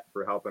Brett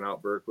for helping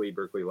out Berkley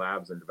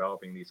Labs and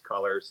developing these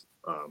colors.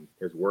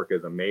 His work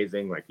is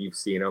amazing. Like, you've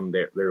seen them.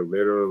 They're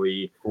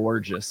literally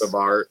gorgeous of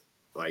art.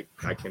 Like,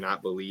 I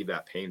cannot believe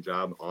that paint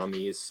job on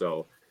these.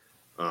 So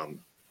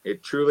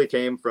it truly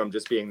came from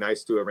just being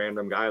nice to a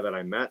random guy that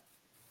I met.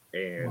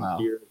 And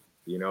here,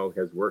 you know,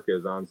 his work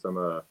is on some,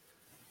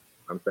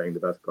 I'm saying, the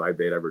best glide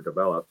bait ever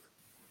developed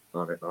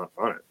on it.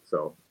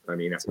 So, I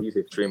mean, he's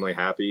extremely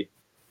happy.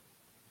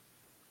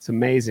 It's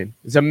amazing.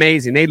 It's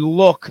amazing. They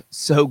look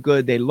so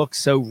good. They look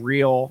so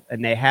real,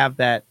 and they have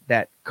that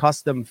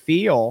custom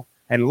feel.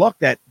 And look,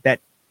 that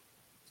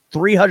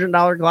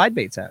 $300 glide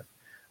baits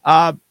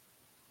have.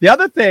 The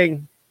other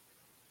thing,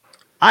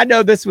 I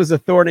know this was a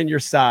thorn in your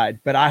side,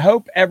 but I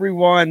hope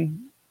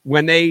everyone,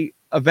 when they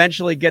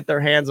eventually get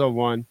their hands on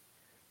one,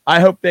 I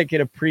hope they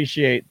can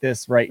appreciate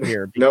this right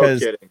here,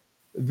 because no kidding.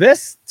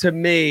 This, to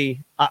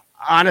me,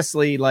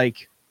 honestly,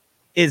 like,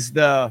 is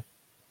the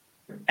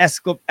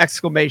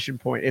exclamation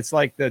point. It's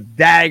like the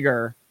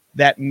dagger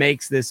that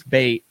makes this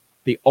bait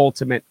the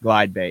ultimate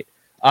glide bait.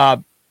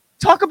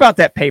 Talk about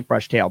that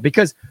paintbrush tail,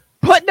 because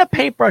putting a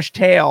paintbrush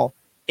tail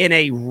in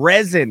a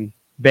resin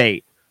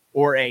bait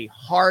or a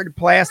hard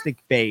plastic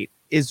bait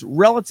is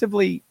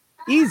relatively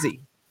easy.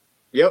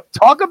 Yep.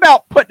 Talk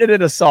about putting it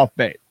in a soft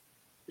bait.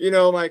 You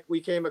know, Mike,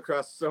 we came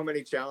across so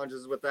many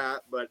challenges with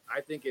that, but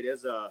I think it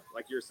is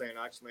like you're saying,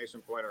 an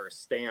exclamation point or a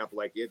stamp.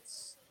 Like,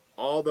 it's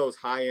all those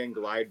high-end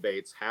glide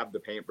baits have the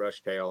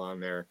paintbrush tail on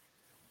there.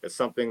 It's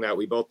something that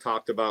we both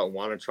talked about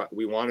and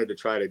we wanted to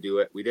try to do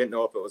it. We didn't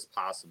know if it was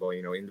possible,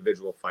 you know,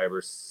 individual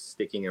fibers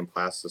sticking in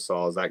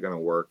plastisol. Is that going to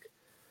work?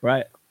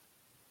 Right.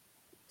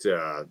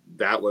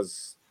 That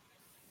was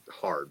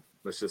hard.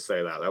 Let's just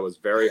say that was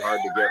very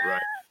hard to get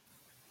right.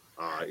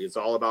 It's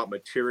all about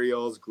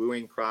materials,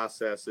 gluing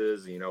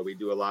processes. You know, we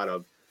do a lot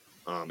of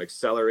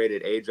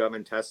accelerated age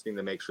oven testing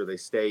to make sure they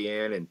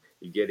stay in, and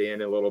you get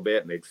in a little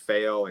bit and they'd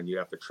fail and you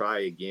have to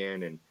try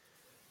again. And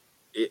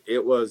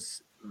it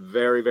was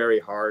very, very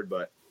hard,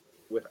 but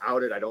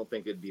without it, I don't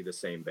think it'd be the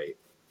same bait.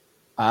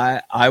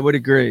 I would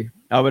agree.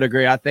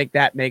 I think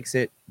that makes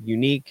it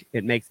unique.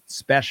 It makes it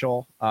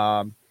special.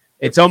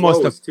 It's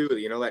almost too,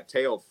 you know, that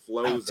tail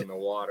flows in the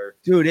water.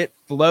 Dude, it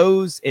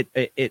flows.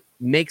 It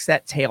makes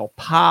that tail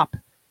pop.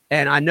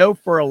 And I know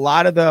for a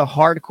lot of the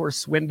hardcore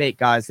swim bait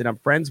guys that I'm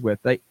friends with,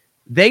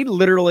 they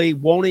literally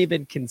won't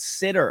even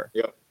consider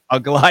a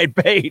glide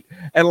bait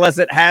unless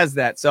it has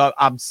that. So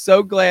I'm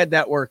so glad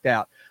that worked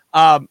out.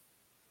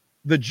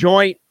 The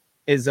joint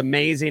is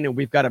amazing, and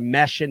we've got a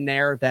mesh in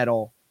there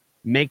that'll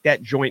make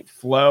that joint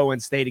flow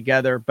and stay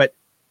together. But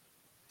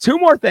 2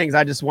 more things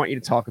I just want you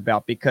to talk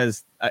about,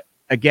 because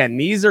again,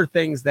 these are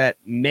things that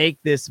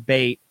make this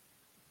bait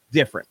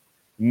different,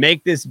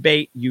 make this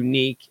bait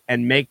unique,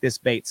 and make this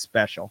bait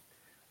special.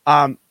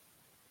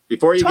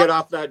 Before you get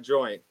off that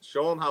joint,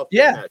 show them how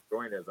thin that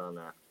joint is on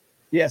that.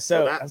 Yeah,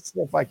 so let's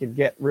see if I can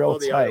get real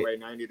tight. The other way,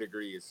 90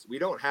 degrees. We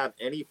don't have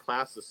any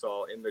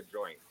plastisol in the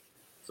joint.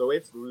 So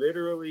it's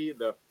literally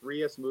the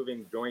freest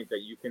moving joint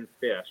that you can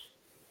fish.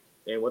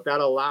 And what that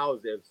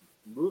allows is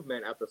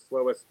movement at the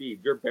slowest speed.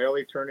 You're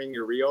barely turning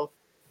your reel,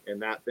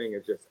 and that thing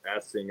is just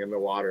S-ing in the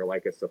water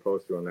like it's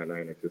supposed to on that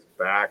 9 inches,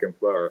 back and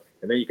forth.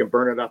 And then you can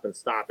burn it up and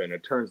stop it, and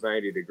it turns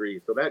 90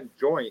 degrees. So that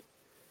joint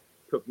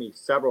took me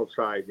several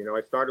tries. You know,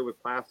 I started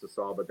with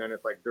plastisol, but then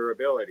it's like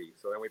durability.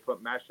 So then we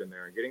put mesh in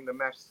there, and getting the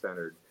mesh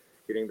centered,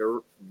 getting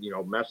the, you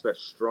know, mesh that's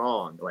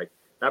strong. Like,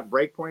 that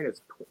break point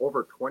is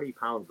over 20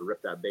 pounds to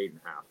rip that bait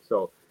in half.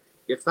 So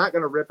it's not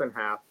going to rip in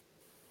half.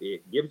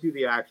 It gives you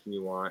the action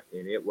you want,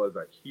 and it was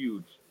a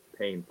huge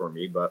pain for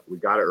me, but we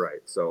got it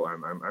right. So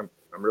I'm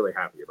really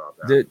happy about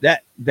that.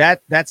 Dude,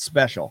 that's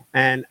special.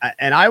 And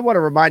I want to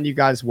remind you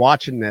guys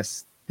watching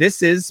this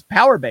is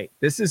power bait.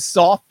 This is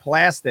soft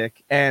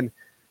plastic. And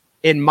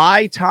in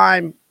my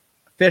time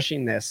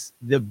fishing this,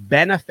 the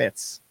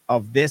benefits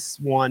of this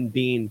one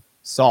being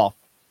soft,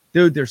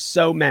 dude, there's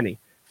so many,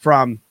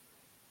 from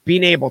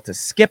being able to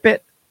skip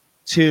it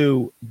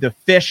to the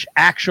fish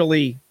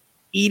actually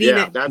eating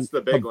it. That's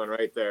the big one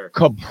right there.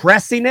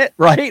 Compressing it,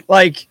 right?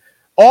 Like,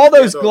 all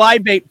those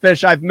glide bait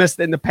fish I've missed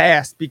in the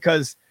past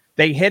because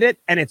they hit it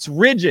and it's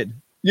rigid.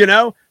 You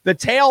know, the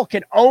tail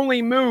can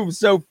only move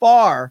so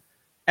far,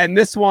 and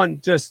this one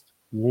just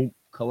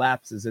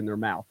collapses in their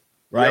mouth,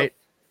 right? Yep.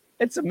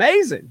 It's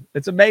amazing.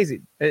 It's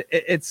amazing.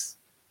 It's,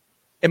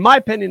 in my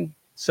opinion,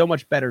 so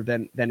much better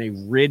than a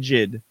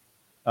rigid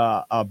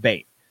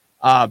bait.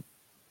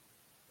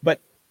 But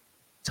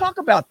talk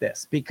about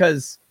this,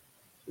 because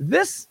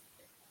this,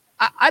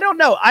 I don't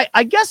know.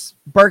 I guess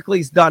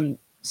Berkley's done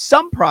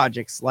some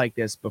projects like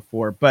this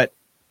before, but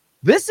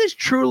this is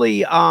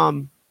truly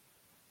a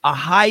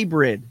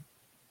hybrid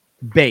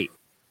bait.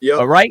 Yep.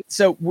 All right.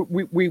 So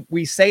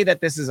we say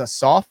that this is a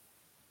soft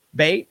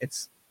bait.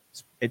 It's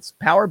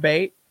power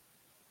bait,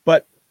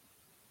 but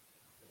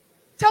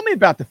tell me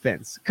about the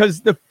fins, because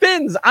the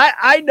fins,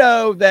 I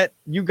know that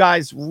you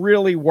guys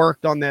really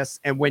worked on this,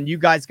 and when you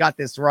guys got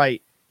this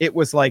right, it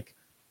was like,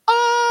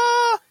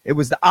 it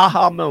was the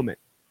aha moment.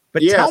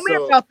 But yeah, tell me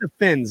about the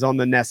fins on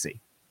the Nessie.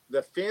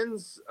 The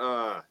fins,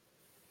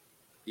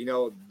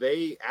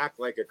 they act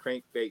like a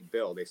crankbait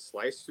bill. They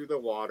slice through the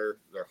water.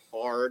 They're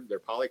hard. They're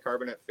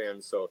polycarbonate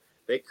fins, so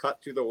they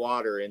cut through the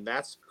water, and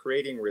that's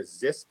creating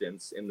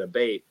resistance in the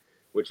bait,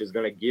 which is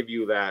going to give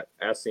you that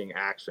S-ing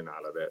action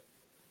out of it.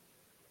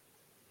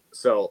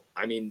 So,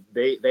 I mean,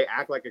 they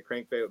act like a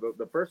crankbait.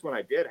 The first one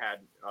I did had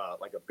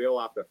like a bill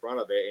off the front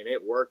of it, and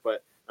it worked,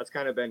 but that's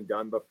kind of been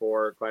done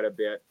before quite a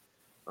bit.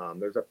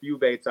 There's a few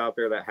baits out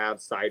there that have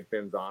side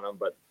fins on them,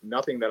 but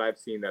nothing that I've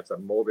seen that's a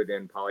molded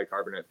in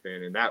polycarbonate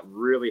fin. And that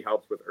really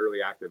helps with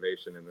early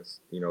activation in this,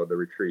 the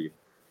retrieve.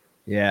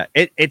 Yeah,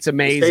 it's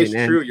amazing. It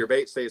stays true. Your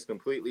bait stays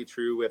completely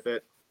true with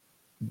it.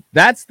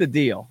 That's the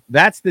deal.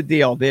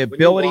 The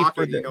ability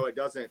for it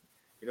doesn't,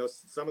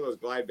 some of those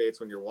glide baits,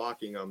 when you're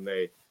walking them,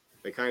 they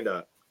kind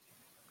of,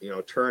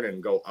 turn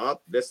and go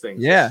up. This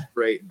thing's just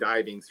straight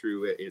diving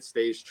through it. It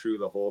stays true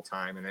the whole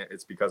time. And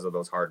it's because of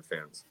those hard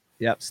fins.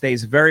 Yep,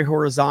 stays very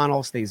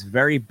horizontal, stays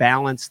very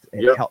balanced,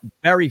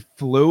 very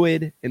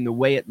fluid in the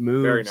way it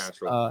moves. Very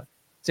natural.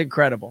 It's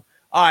incredible.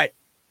 All right,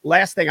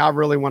 last thing I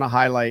really want to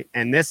highlight,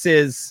 and this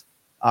is,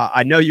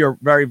 I know you're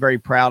very, very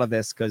proud of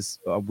this, because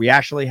we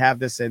actually have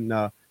this in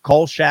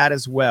Cole Shad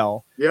as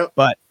well. Yep.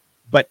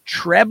 But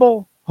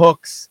treble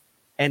hooks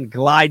and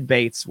glide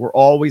baits were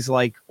always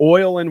like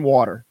oil and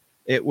water.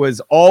 It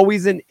was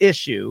always an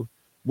issue,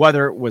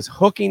 whether it was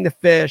hooking the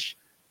fish,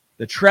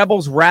 the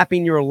trebles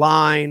wrapping your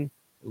line,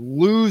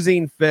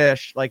 losing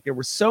fish. Like, there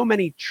were so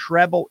many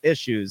treble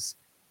issues.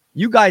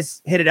 You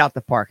guys hit it out the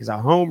park as a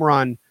home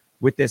run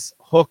with this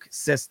hook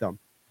system.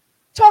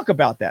 Talk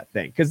about that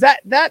thing, because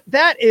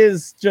that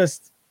is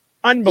just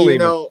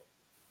unbelievable.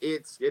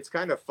 It's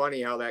kind of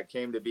funny how that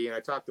came to be, and I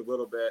talked a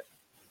little bit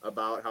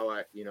about how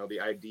the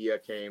idea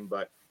came,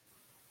 but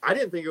I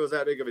didn't think it was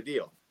that big of a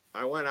deal.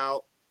 I went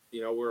out,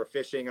 we were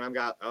fishing, and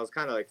I was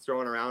kind of like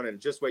throwing around, and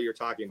just what you're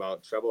talking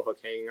about, treble hook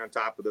hanging on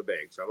top of the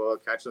bait, treble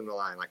hook catching the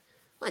line, like,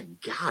 my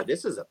God,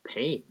 this is a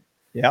pain.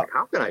 Yeah.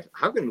 Like,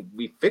 how can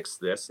we fix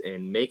this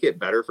and make it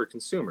better for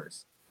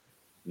consumers?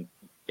 And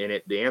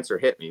the answer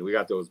hit me. We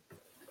got those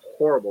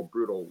horrible,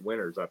 brutal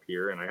winters up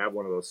here, and I have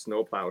one of those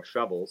snowplow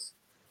shovels.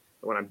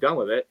 And when I'm done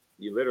with it,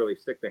 you literally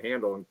stick the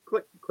handle and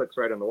clicks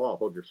right on the wall,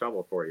 hold your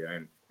shovel for you,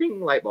 and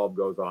ding, light bulb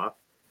goes off.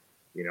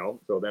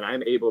 So then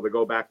I'm able to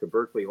go back to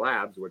Berkley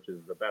Labs, which is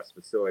the best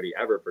facility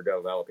ever for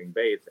developing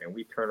baits, and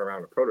we turn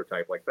around a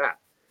prototype like that.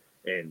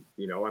 And,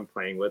 I'm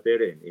playing with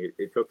it, and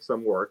it took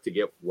some work to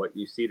get what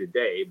you see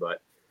today,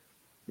 but,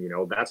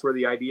 that's where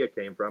the idea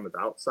came from. It's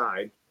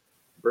outside.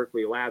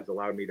 Berkley Labs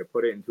allowed me to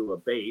put it into a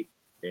bait,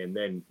 and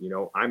then,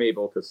 I'm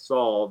able to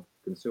solve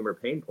consumer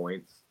pain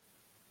points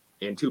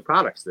in 2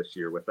 products this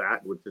year with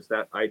just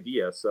that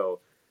idea. So,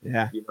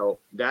 yeah,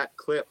 that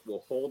clip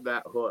will hold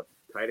that hook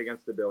tight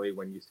against the billy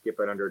when you skip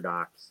it under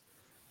docks.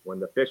 When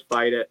the fish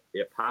bite it,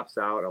 it pops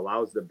out,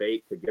 allows the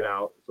bait to get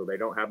out so they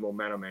don't have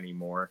momentum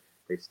anymore.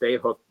 They stay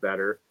hooked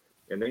better,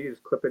 and then you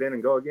just clip it in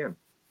and go again.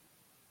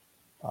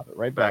 Pop it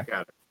right back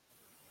at it.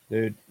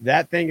 Dude,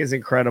 that thing is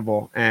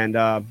incredible. And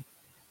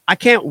I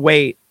can't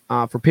wait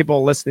for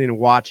people listening and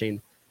watching.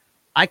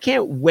 I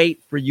can't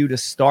wait for you to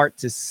start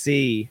to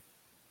see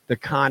the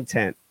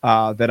content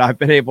that I've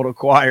been able to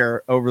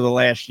acquire over the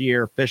last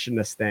year fishing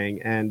this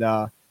thing.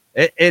 And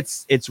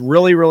it's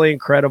really, really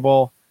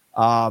incredible.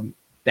 The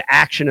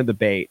action of the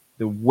bait,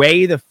 the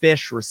way the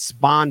fish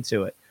respond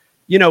to it.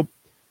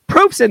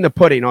 Proof's in the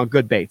pudding on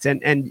good baits,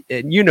 and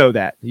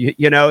that.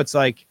 It's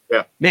like,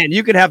 man,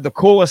 you could have the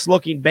coolest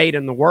looking bait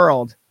in the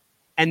world,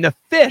 and the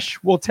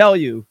fish will tell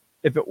you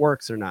if it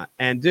works or not.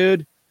 And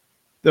dude,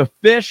 the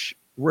fish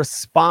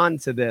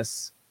respond to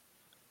this.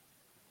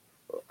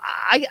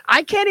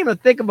 I can't even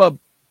think of a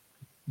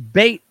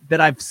bait that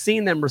I've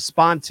seen them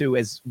respond to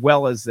as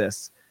well as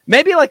this.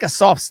 Maybe like a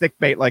soft stick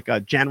bait, like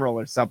a General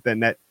or something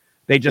that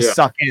they just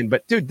suck in.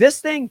 But dude, this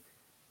thing,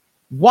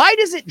 why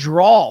does it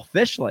draw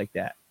fish like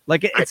that?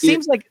 Like it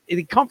seems like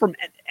they come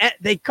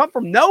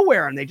from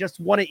nowhere and they just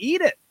want to eat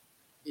it.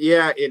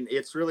 Yeah, and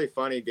it's really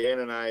funny. Dan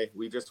and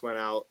we just went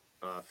out,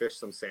 fished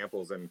some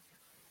samples, and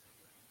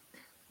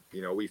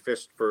we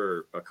fished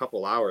for a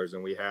couple hours,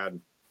 and we had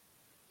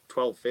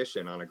 12 fish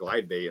in on a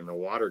glide bait, and the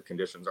water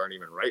conditions aren't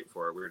even right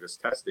for it. We were just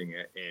testing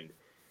it, and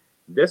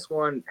this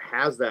one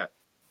has that.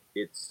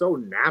 It's so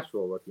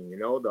natural looking,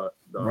 the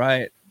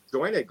right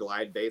jointed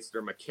glide baits.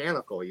 They're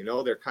mechanical,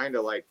 they're kind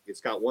of like,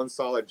 it's got one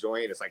solid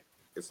joint. It's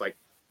like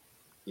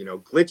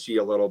glitchy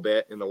a little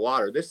bit in the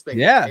water. This thing,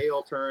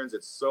 tail turns.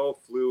 It's so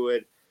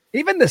fluid.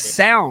 Even the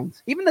sound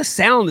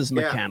is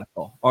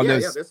mechanical on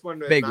those. Yeah, this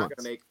one is big not ones.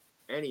 going to make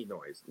any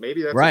noise.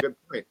 Maybe that's a good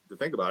point to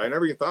think about. I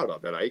never even thought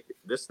about that, Ike.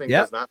 This thing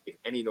does not make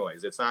any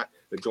noise. It's not,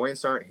 the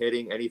joints aren't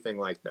hitting anything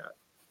like that.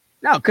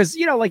 No, because,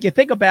 you know, like you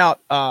think about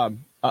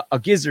a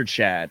gizzard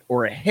shad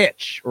or a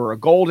hitch or a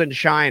golden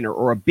shiner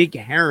or a big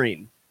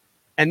herring,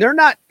 and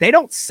they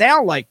don't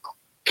sound like,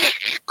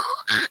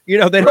 you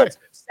know, they don't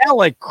sound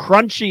like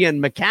crunchy and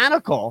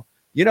mechanical.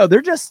 You know,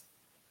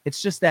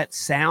 it's just that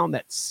sound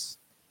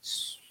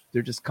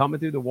they're just coming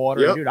through the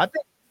water. Yep. Dude,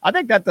 I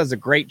think that does a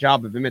great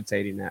job of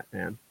imitating that,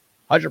 man.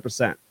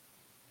 100%.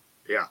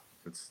 Yeah,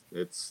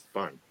 it's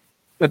fun.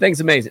 The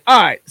thing's amazing.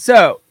 All right,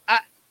 so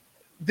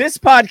this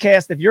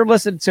podcast, if you're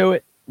listening to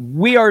it,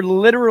 we are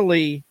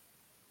literally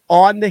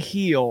on the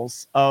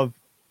heels of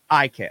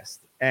iCast,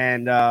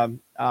 and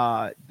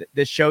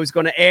this show's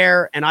going to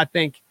air, and I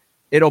think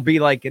it'll be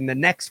like in the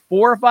next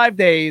 4 or 5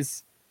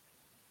 days,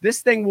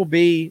 this thing will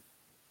be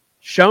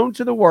shown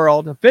to the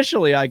world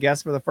officially, I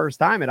guess, for the first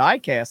time at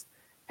iCast.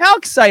 How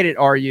excited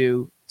are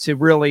you to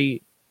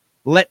really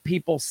let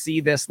people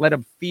see this, let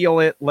them feel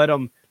it,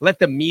 let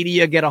the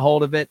media get a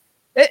hold of it?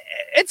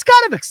 It's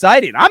kind of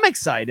exciting. I'm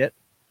excited.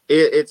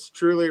 It's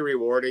truly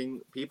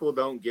rewarding. People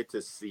don't get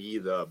to see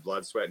the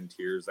blood, sweat, and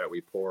tears that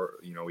we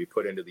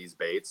put into these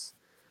baits.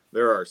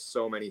 There are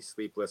so many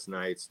sleepless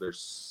nights. There's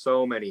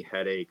so many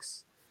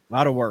headaches. A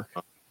lot of work.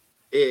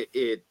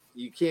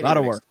 You can't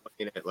even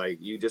explain it. Like,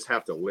 you just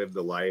have to live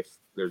the life.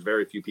 There's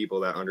very few people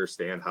that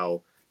understand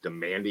how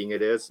demanding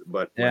it is.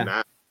 But when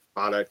that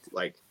product,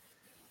 like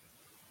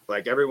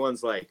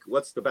everyone's like,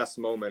 what's the best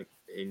moment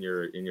in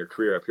your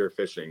career up here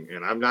fishing?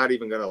 And I'm not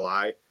even gonna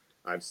lie.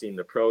 I've seen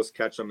the pros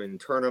catch them in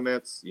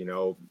tournaments. You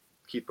know,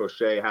 Keith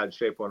Boucher had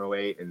Shape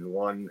 108 and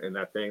won in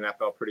that thing. That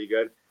felt pretty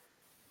good.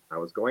 I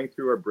was going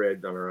through a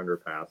bridge on our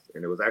underpass,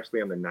 and it was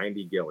actually on the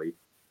 90 Gilly.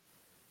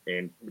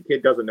 And the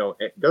kid doesn't know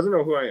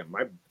who I am.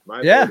 My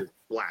boat is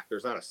black.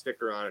 There's not a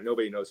sticker on it.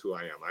 Nobody knows who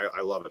I am.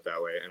 I love it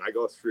that way. And I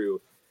go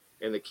through,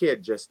 and the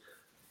kid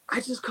I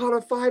just caught a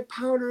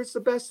 5-pounder. It's the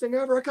best thing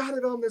ever. I got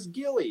it on this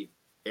Gilly.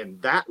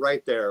 And that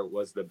right there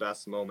was the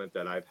best moment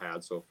that I've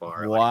had so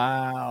far.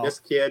 Wow. Like, this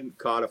kid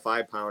caught a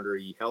 5-pounder.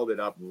 He held it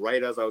up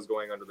right as I was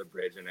going under the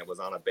bridge, and it was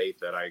on a bait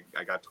that I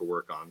got to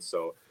work on.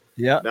 So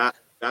that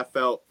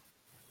felt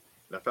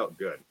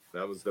good.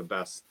 That was the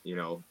best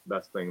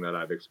thing that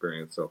I've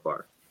experienced so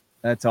far.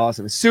 That's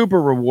awesome. It's super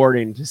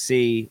rewarding to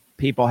see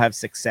people have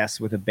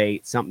success with a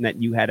bait, something that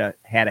you had a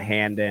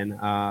hand in.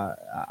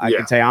 I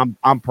can say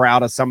I'm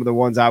proud of some of the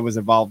ones I was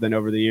involved in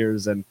over the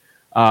years, and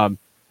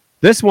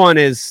this one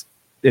is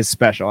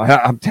special.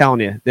 I'm telling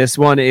you, this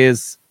one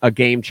is a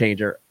game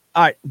changer.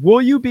 All right,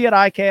 will you be at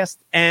iCast?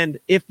 And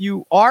if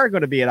you are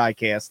going to be at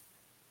iCast,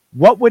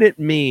 what would it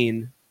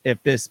mean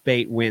if this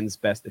bait wins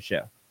Best of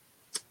Show?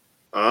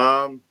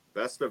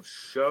 Best of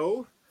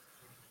Show.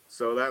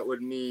 So that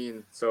would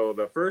mean,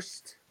 the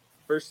first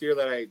year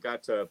that I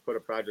got to put a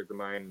project of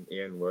mine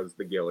in was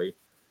the Gilly.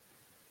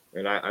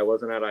 And I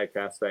wasn't at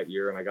iCast that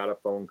year, and I got a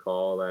phone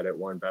call that it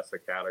won Best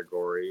of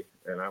Category.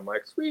 And I'm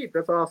like, sweet,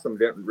 that's awesome.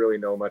 Didn't really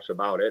know much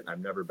about it. I've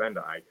never been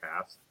to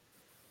iCast.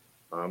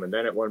 And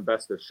then it won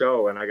Best of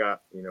Show, and I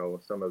got,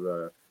 some of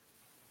the,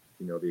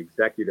 the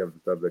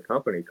executives of the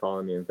company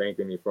calling me and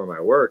thanking me for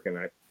my work. And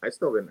I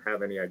still didn't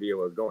have any idea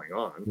what was going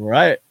on.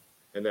 Right.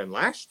 And then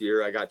last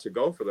year I got to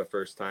go for the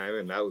first time,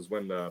 and that was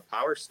when the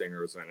Power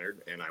Stinger was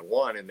entered, and I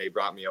won, and they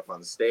brought me up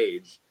on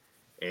stage.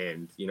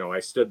 And, I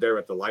stood there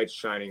with the lights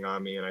shining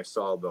on me, and I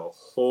saw the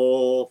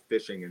whole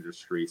fishing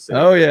industry.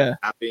 Oh, yeah.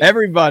 Clapping.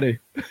 Everybody.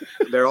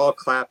 They're all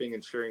clapping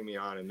and cheering me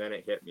on, and then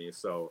it hit me.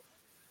 So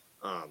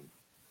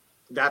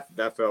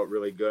that felt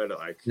really good.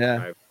 Like,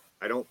 I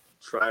don't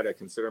try to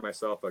consider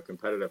myself a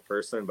competitive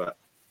person, but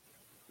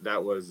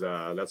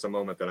that's a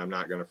moment that I'm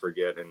not going to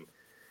forget. And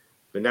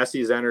the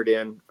Nessie's entered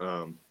in.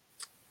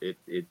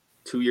 It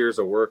 2 years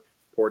of work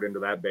poured into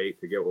that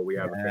bait to get what we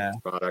have a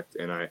finished product,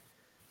 and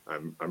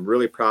I'm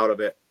really proud of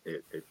it.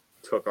 It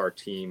took our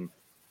team,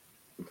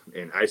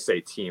 and I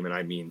say team, and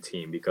I mean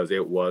team, because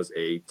it was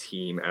a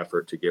team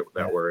effort to get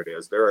that where it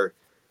is.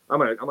 I'm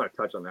gonna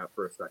touch on that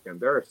for a second.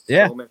 There are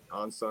so many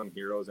unsung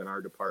heroes in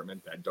our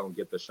department that don't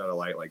get the shed of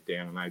light like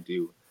Dan and I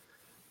do.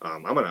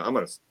 I'm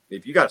gonna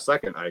if you got a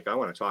second, Ike, I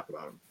want to talk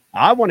about them.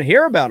 I want to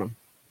hear about them.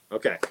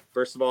 Okay,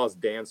 first of all, is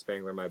Dan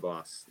Spangler, my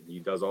boss. He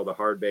does all the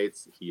hard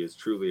baits. He is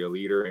truly a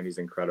leader, and he's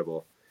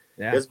incredible.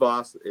 Yeah. His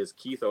boss is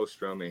Keith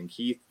Ostrom, and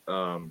Keith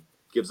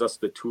gives us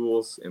the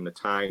tools and the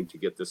time to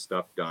get this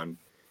stuff done.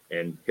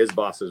 And his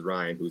boss is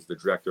Ryan, who's the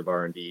director of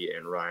R&D,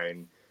 and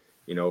Ryan,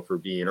 for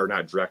being, or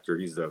not director,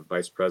 he's the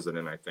vice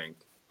president, I think.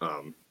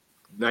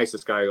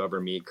 Nicest guy you'll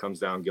ever meet, comes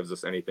down, gives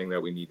us anything that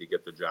we need to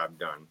get the job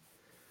done.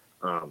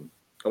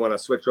 I want to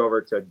switch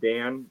over to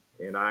Dan,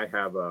 and I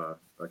have a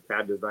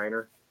CAD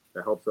designer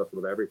that helps us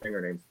with everything.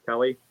 Her name's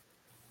Kelly.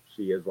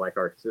 She is like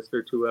our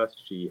sister to us.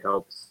 She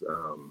helps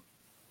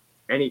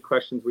any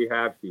questions we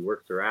have. She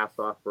works her ass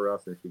off for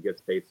us, and she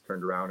gets baits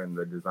turned around in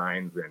the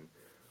designs and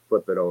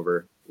flip it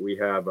over. We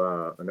have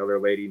another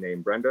lady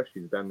named Brenda.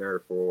 She's been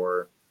there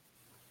for,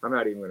 I'm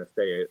not even going to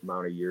say the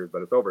amount of years,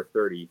 but it's over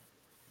 30.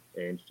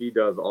 And she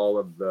does all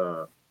of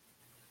the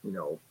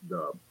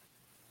the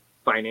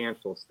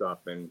financial stuff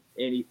and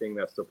anything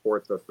that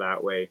supports us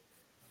that way.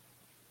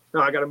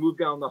 Now I got to move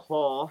down the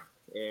hall,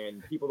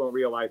 and people don't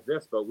realize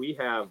this, but we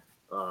have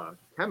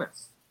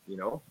chemists.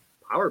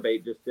 Power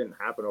bait just didn't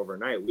happen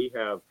overnight. We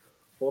have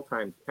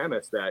full-time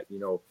chemists that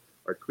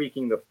are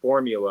tweaking the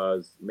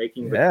formulas,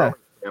 making the color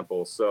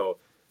samples. So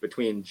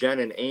between Jen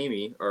and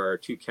Amy are our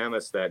two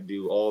chemists that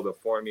do all the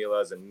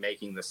formulas and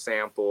making the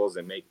samples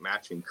and make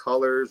matching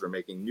colors or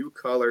making new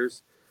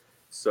colors.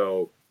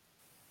 So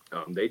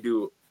they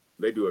do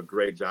a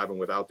great job, and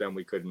without them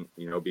we couldn't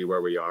be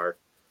where we are.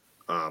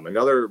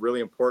 Another really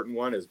important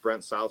one is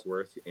Brent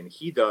Southworth, and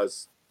he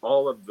does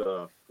all of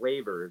the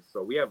flavors.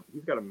 So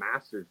he's got a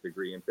master's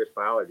degree in fish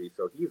biology,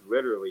 so he's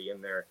literally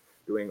in there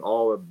doing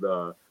all of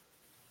the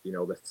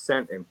the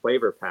scent and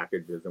flavor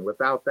packages. And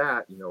without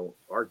that,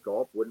 our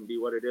gulp wouldn't be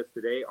what it is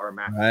today. Our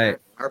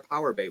our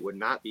power bait would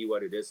not be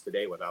what it is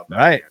today without that.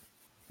 Right.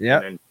 Yeah.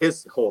 And then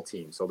his whole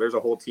team. So there's a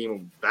whole team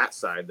on that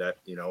side that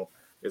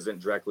isn't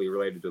directly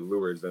related to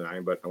lures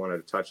design, but I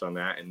wanted to touch on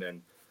that. And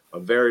then a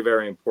very,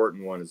 very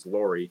important one is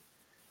Lori.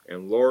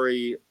 And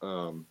Lori,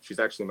 she's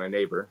actually my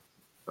neighbor.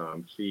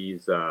 She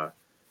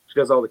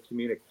does all the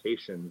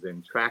communications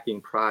and tracking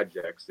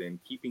projects and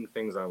keeping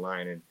things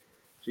online. And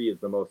she is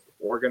the most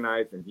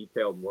organized and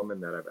detailed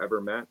woman that I've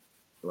ever met.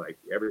 Like,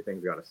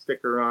 everything's got a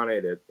sticker on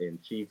it, and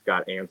she's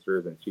got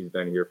answers, and she's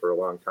been here for a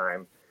long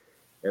time.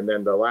 And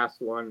then the last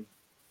one,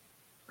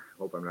 I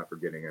hope I'm not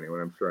forgetting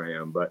anyone. I'm sure I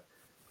am. But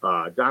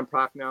John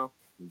Prochnow,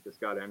 he just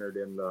got entered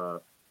in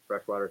the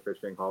Freshwater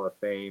Fishing Hall of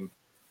Fame.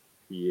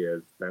 He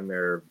has been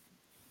there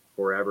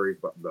forever. He's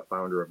the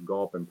founder of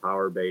Gulp and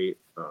Power Bait.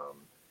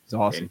 It's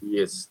awesome. And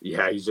he's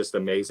just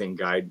amazing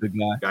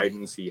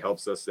guidance. He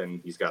helps us, and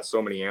he's got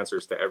so many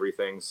answers to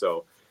everything.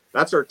 So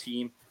that's our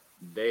team.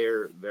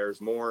 There's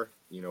more,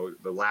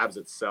 the labs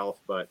itself,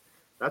 but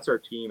that's our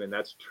team, and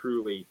that's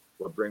truly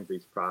what brings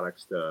these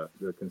products to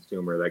the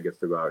consumer that gets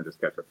to go out and just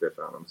catch a fish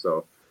on them.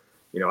 So,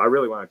 I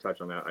really want to touch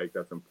on that. I think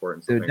that's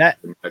important. So dude, that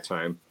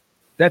time.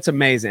 That's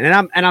amazing.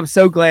 And I'm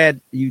so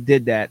glad you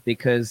did that,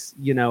 because,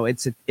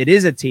 it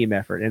is a team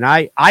effort, and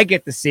I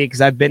get to see it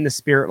because I've been to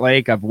Spirit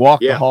Lake. I've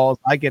walked the halls.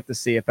 I get to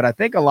see it. But I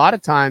think a lot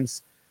of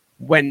times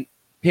when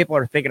people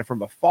are thinking it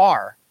from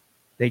afar,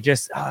 they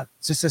just,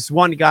 it's just this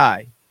one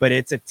guy, but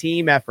it's a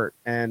team effort.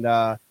 And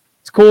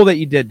it's cool that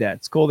you did that.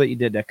 It's cool that you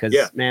did that,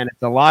 because man,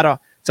 it's a lot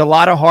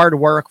of hard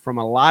work from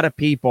a lot of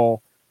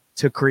people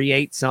to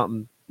create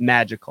something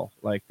magical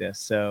like this.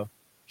 So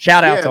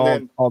shout out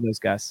to all those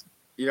guys.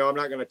 I'm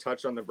not going to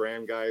touch on the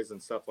brand guys and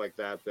stuff like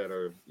that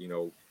are,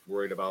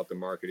 worried about the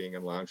marketing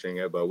and launching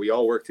it, but we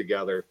all work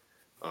together.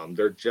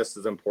 They're just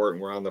as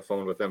important. We're on the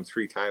phone with them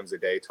 3 times a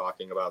day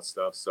talking about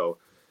stuff. So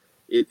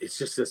it's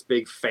just this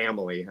big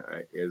family.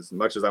 As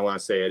much as I want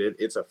to say it,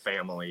 it's a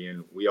family,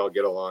 and we all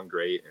get along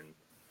great,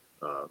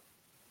 and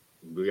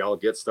we all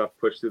get stuff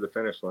pushed through the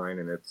finish line,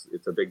 and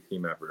it's a big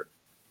team effort.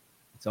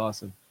 It's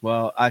awesome.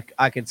 Well,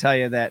 I can tell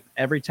you that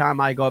every time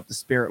I go up to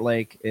Spirit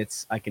Lake,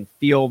 I can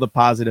feel the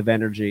positive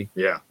energy.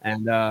 Yeah.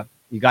 And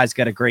you guys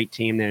got a great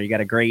team there. You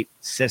got a great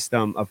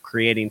system of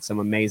creating some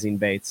amazing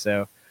baits.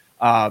 So,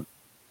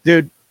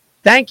 dude,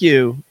 thank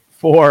you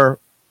for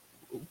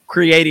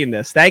creating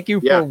this. Thank you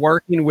for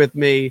working with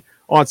me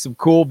on some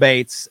cool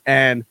baits.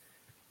 And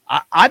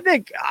I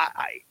think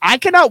I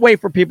cannot wait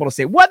for people to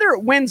see it. Whether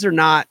it wins or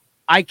not,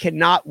 I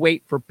cannot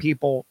wait for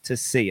people to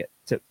see it,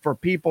 for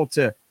people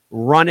to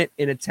run it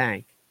in a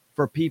tank,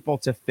 for people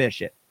to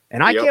fish it.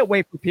 And I can't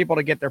wait for people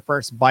to get their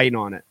first bite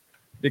on it,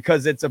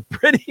 because it's a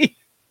pretty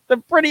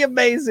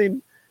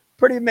amazing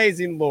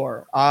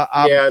lure.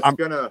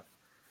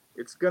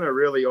 It's gonna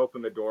really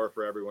open the door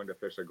for everyone to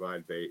fish a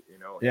glide bait.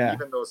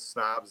 Even those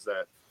snobs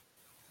that,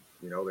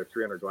 they're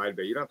 300 glide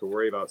bait, you don't have to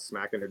worry about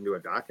smacking it into a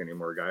dock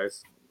anymore,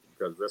 guys,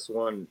 because this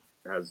one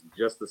has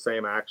just the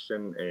same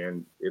action,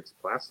 and it's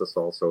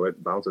plastisol, so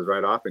it bounces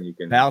right off, and you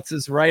can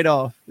bounces right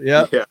off.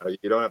 Yeah,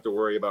 you don't have to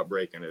worry about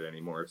breaking it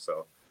anymore.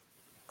 So,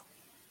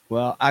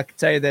 well, I can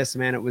tell you this,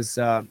 man, it was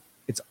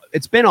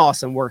it's been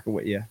awesome working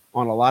with you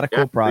on a lot of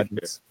cool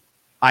projects.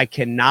 I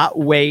cannot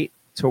wait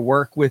to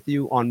work with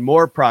you on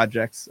more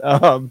projects.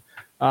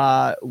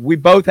 We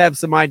both have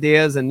some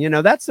ideas, and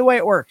that's the way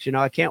it works.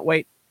 I can't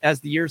wait as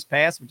the years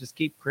pass. We just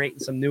keep creating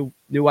some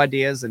new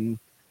ideas and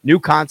new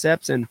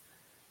concepts, and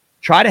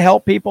try to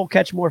help people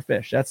catch more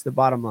fish. That's the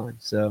bottom line.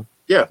 So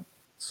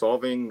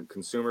solving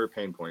consumer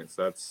pain points.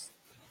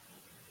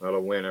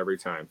 That'll win every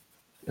time.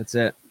 That's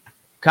it.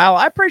 Kyle,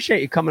 I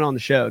appreciate you coming on the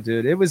show,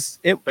 dude. It was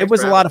a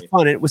lot of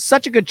fun. It was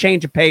such a good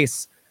change of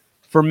pace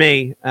for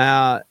me.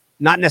 Not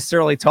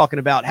necessarily talking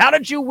about how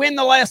did you win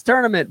the last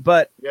tournament,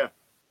 but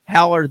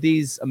how are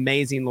these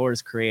amazing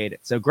lures created?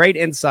 So great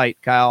insight,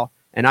 Kyle,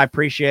 and I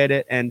appreciate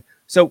it. And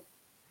so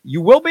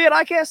you will be at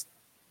ICAST?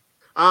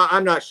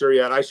 I'm not sure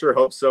yet. I sure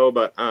hope so,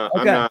 but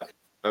okay.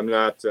 I'm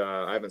not.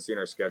 I haven't seen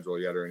our schedule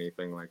yet or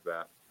anything like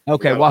that.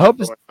 Okay. Well,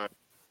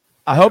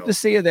 I hope to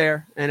see you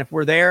there. And if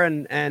we're there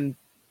and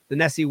the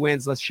Nessie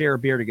wins, let's share a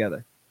beer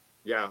together.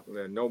 Yeah.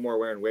 No more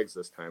wearing wigs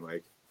this time,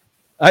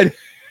 Mike.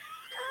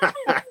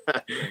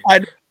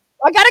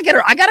 I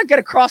gotta get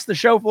across the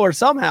show floor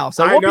somehow.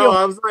 So I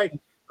know.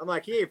 I'm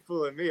like, he ain't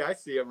fooling me. I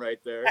see him right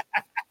there.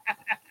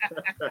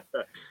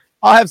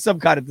 I'll have some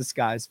kind of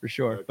disguise for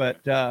sure. Okay.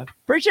 But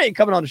appreciate you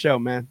coming on the show,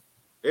 man.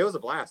 It was a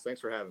blast.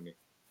 Thanks for having me.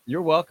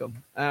 You're welcome.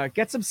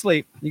 Get some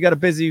sleep. You got a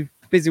busy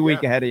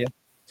week ahead of you.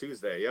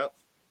 Tuesday. Yep.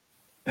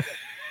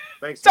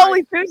 Thanks. It's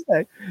only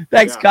Tuesday.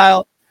 Thanks,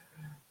 Kyle.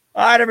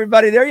 All right,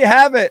 everybody. There you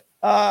have it.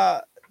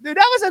 Dude,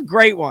 that was a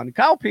great one.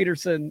 Kyle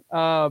Peterson.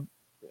 I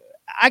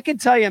can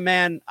tell you,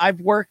 man,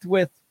 I've worked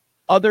with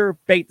other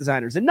bait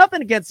designers, and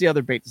nothing against the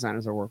other bait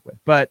designers I work with,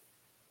 but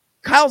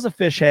Kyle's a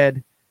fish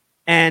head,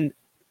 and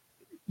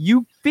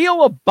you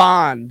feel a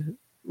bond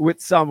with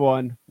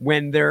someone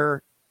when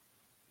they're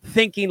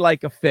thinking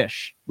like a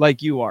fish,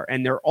 like you are,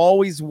 and they're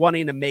always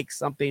wanting to make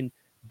something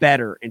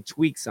better and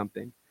tweak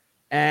something.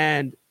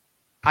 And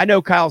I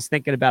know Kyle's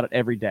thinking about it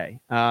every day.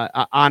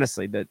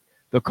 Honestly,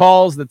 the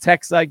calls, the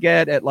texts I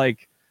get at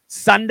like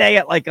Sunday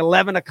at like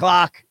 11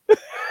 o'clock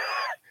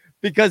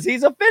because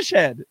he's a fish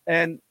head.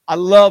 And I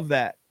love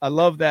that. I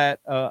love that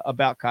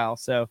about Kyle.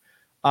 So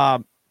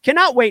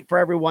cannot wait for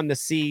everyone to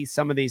see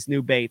some of these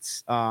new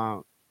baits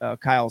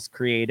Kyle's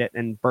created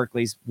and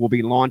Berkley's will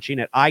be launching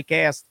at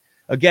ICAST.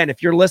 Again,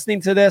 if you're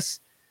listening to this,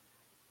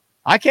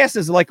 ICAST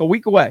is like a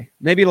week away,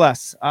 maybe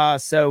less.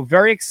 So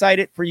very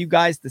excited for you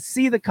guys to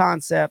see the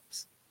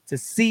concepts, to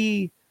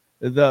see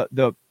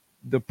the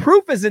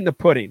proof is in the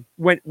pudding.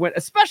 When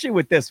especially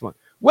with this one,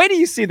 wait till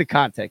you see the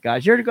content,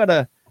 guys. You're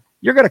gonna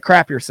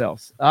crap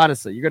yourselves.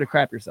 Honestly, you're gonna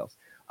crap yourselves.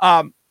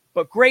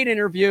 But great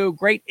interview,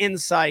 great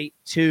insight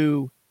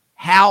to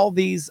how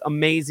these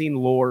amazing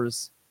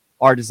lures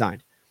are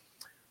designed.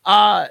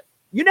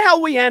 You know how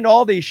we end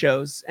all these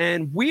shows,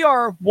 and we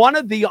are one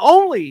of the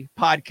only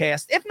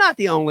podcasts, if not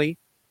the only,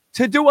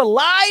 to do a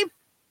live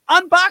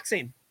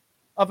unboxing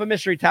of a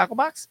mystery tackle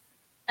box.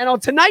 And on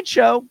tonight's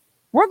show,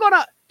 we're going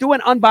to do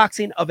an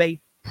unboxing of a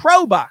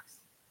Pro box.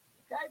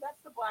 Okay, that's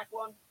the black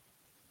one.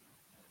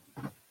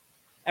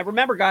 And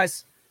remember,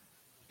 guys,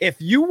 if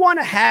you want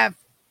to have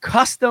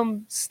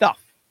custom stuff,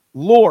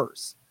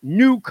 lures,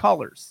 new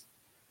colors,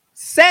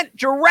 sent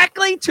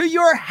directly to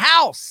your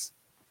house,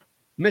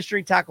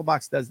 Mystery Tackle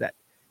Box does that.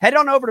 Head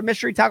on over to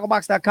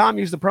mysterytacklebox.com.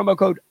 Use the promo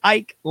code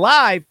Ike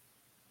Live.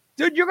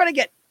 Dude, you're going to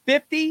get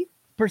 50%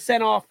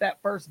 off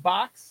that first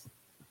box.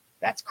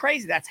 That's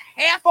crazy. That's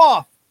half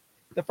off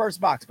the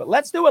first box. But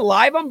let's do a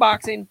live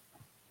unboxing.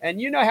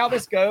 And you know how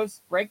this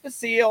goes. Break the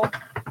seal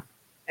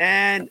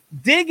and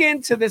dig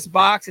into this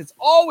box. It's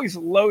always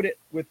loaded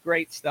with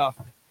great stuff.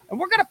 And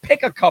we're going to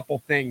pick a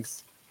couple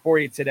things for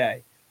you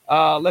today.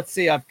 Let's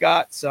see. I've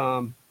got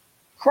some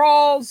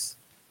crawls.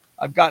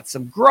 I've got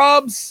some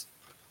grubs.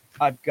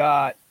 I've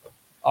got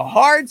a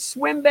hard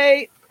swim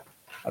bait.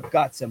 I've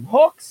got some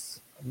hooks,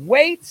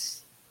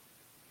 weights.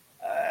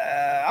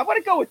 I want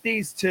to go with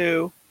these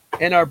two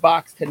in our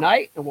box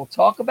tonight, and we'll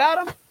talk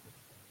about them.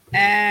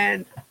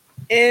 And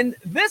in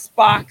this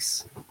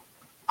box,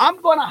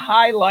 I'm going to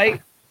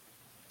highlight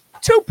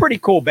two pretty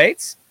cool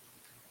baits.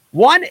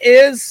 One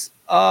is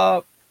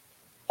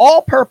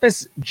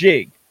all-purpose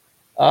jig.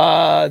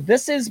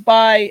 This is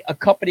by a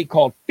company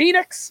called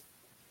Phoenix.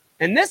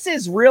 And this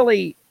is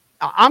really,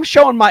 I'm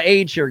showing my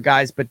age here,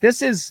 guys, but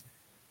this is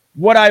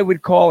what I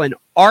would call an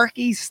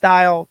Arky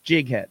style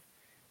jig head.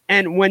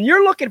 And when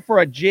you're looking for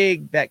a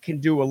jig that can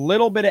do a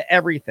little bit of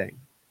everything,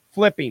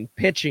 flipping,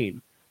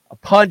 pitching,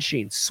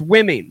 punching,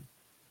 swimming,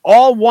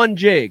 all one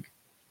jig,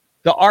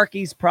 the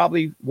Arky's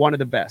probably one of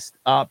the best.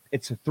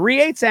 It's a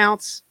 3/8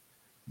 ounce,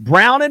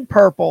 brown and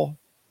purple.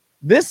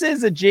 This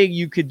is a jig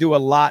you could do a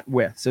lot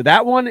with. So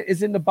that one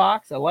is in the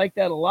box. I like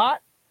that a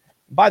lot.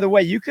 By the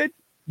way, you could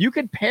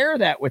pair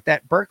that with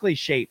that Berkley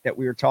shape that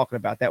we were talking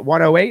about, that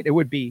 108. It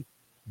would be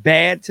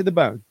bad to the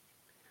bone.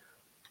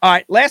 All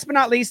right, last but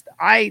not least,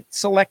 I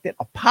selected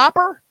a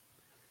popper.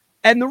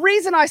 And the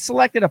reason I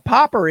selected a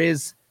popper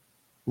is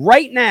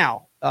right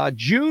now,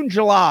 June,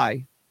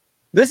 July,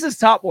 this is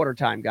topwater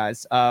time,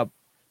 guys.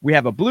 We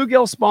have a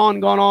bluegill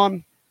spawn going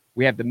on.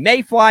 We have the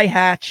mayfly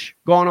hatch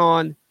going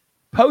on.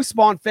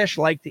 Post-spawn fish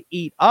like to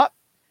eat up.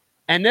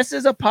 And this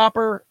is a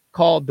popper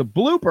called the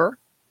Blooper.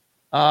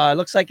 It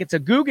looks like it's a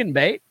Guggen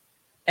bait.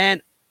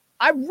 And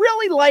I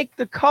really like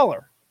the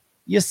color.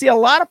 You see a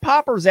lot of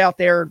poppers out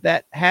there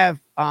that have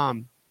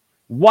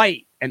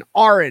white and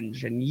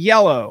orange and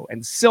yellow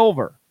and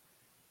silver.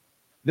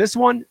 This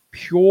one,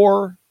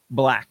 pure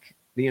black.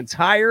 The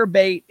entire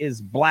bait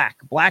is black.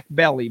 Black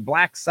belly,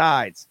 black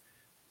sides.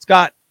 It's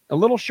got a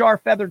little char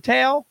feather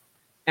tail,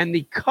 and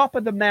the cup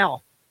of the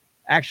mouth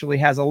actually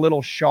has a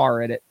little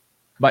char in it.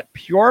 But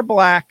pure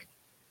black,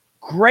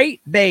 great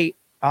bait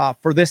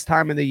for this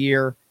time of the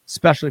year,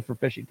 especially for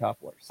fishing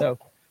topwater. So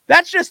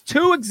that's just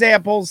two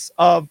examples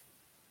of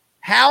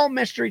how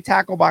Mystery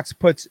Tackle Box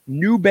puts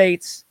new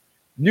baits,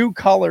 new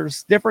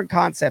colors, different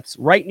concepts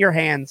right in your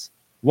hands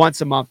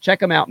once a month. Check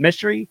them out,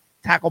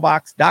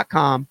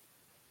 mysterytacklebox.com.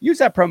 Use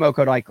that promo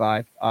code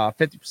IkeLive,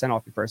 50%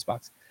 off your first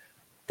box.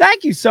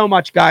 Thank you so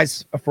much,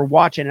 guys, for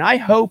watching. And I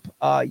hope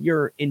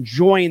you're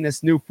enjoying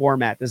this new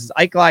format. This is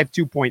Ike Live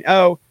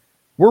 2.0.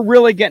 we're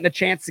really getting a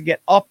chance to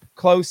get up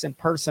close and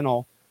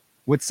personal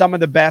with some of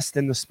the best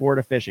in the sport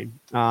of fishing.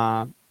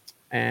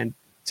 And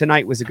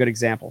tonight was a good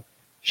example.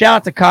 Shout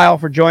out to Kyle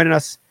for joining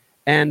us,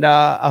 and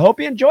I hope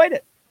you enjoyed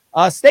it.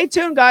 Stay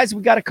tuned, guys.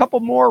 We got a couple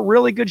more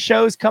really good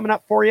shows coming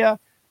up for you.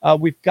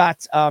 We've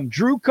got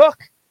Drew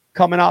Cook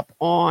coming up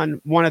on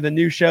one of the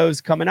new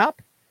shows coming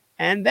up.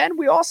 And then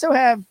we also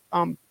have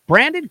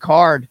Brandon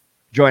Card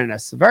joining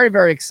us. So very,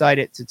 very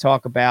excited to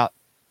talk about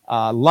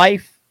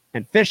life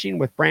and fishing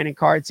with Brandon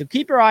Card. So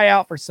keep your eye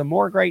out for some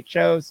more great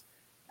shows.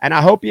 And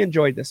I hope you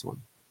enjoyed this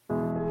one.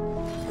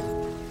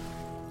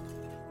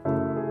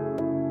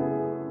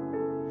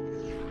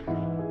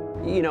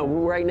 You know,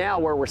 right now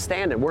where we're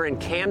standing, we're in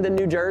Camden,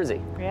 New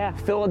Jersey. Yeah.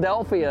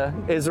 Philadelphia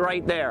is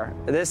right there.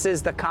 This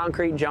is the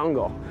concrete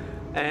jungle.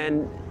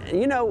 And,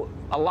 you know,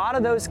 a lot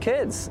of those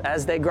kids,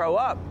 as they grow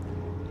up,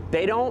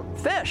 they don't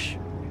fish.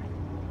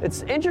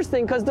 It's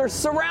interesting because they're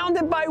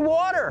surrounded by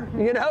water.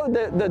 You know,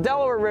 the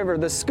Delaware River,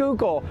 the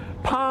Schuylkill,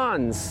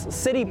 ponds,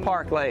 city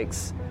park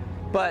lakes.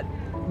 But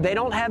they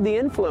don't have the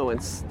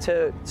influence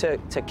to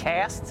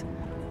cast,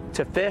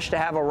 to fish, to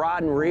have a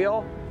rod and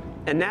reel.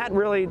 And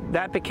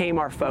that became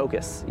our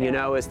focus, you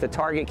know, is to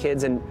target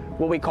kids in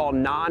what we call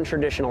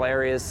non-traditional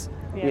areas,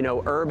 you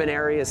know, urban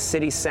areas,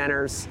 city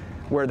centers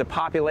where the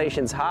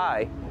population's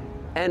high,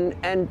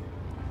 and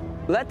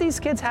let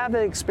these kids have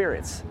an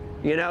experience.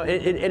 You know,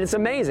 it's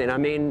amazing. I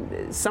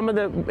mean, some of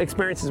the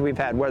experiences we've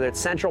had, whether it's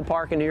Central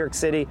Park in New York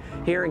City,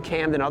 here in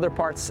Camden, other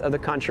parts of the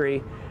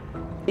country,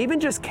 even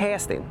just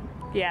casting.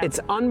 Yeah. It's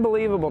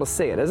unbelievable to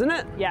see it, isn't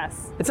it?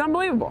 Yes. It's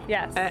unbelievable.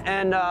 Yes.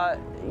 And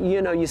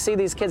you know, you see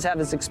these kids have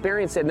this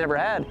experience they've never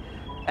had,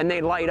 and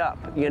they light up,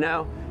 you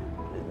know?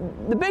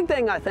 The big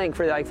thing, I think,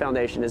 for the Ike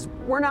Foundation is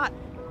we're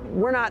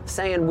not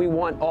saying we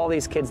want all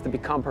these kids to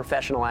become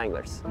professional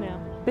anglers. Yeah.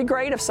 It'd be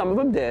great if some of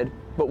them did,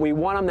 but we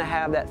want them to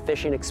have that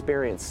fishing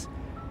experience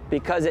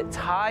because it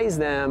ties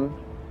them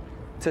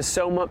to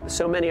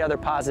so many other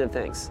positive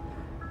things.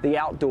 The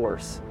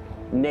outdoors,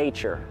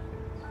 nature,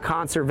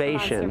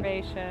 conservation.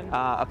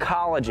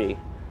 Ecology,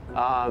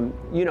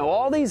 you know,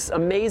 all these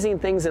amazing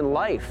things in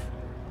life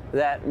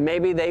that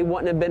maybe they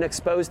wouldn't have been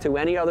exposed to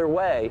any other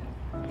way.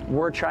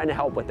 We're trying to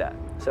help with that.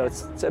 So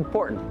it's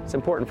important. It's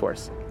important for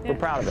us. Yeah. We're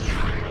proud of it.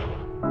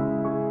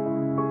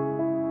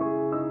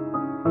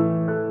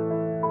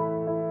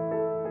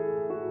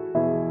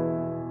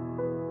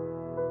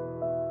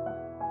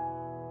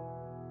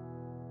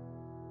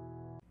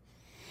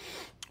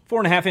 Four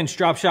and a half inch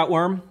drop shot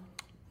worm,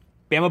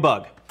 Bama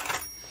bug.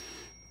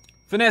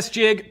 Finesse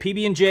jig,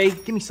 PB&J,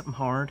 give me something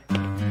hard.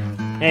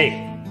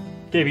 Hey,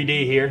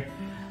 KVD here.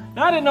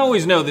 Now, I didn't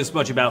always know this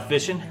much about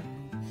fishing.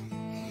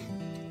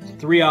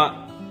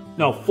 4-aught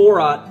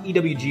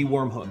EWG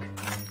worm hook.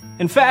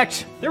 In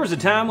fact, there was a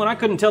time when I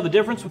couldn't tell the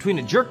difference between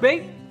a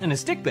jerkbait and a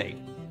stickbait.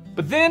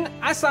 But then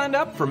I signed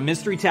up for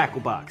Mystery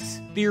Tackle Box,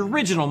 the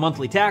original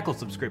monthly tackle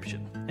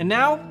subscription. And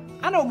now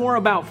I know more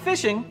about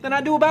fishing than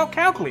I do about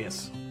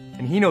calculus.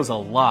 And he knows a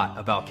lot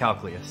about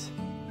calculus.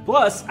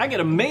 Plus, I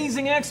get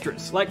amazing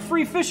extras like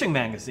free fishing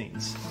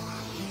magazines.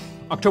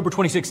 October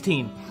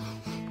 2016.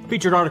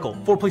 Featured article,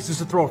 4 places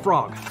to throw a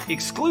frog.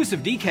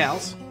 Exclusive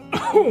decals.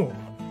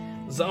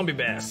 Zombie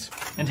bass.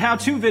 And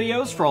how-to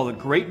videos for all the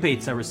great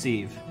baits I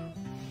receive.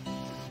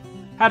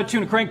 How to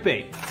tune a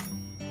crankbait.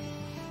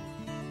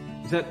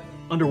 Is that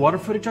underwater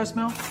footage I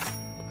smell?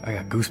 I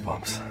got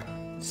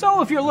goosebumps.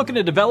 So if you're looking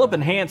to develop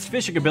enhanced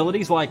fishing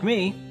abilities like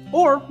me,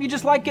 or you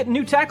just like getting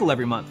new tackle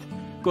every month,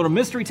 go to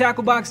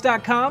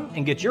mysterytacklebox.com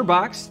and get your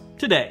box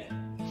today.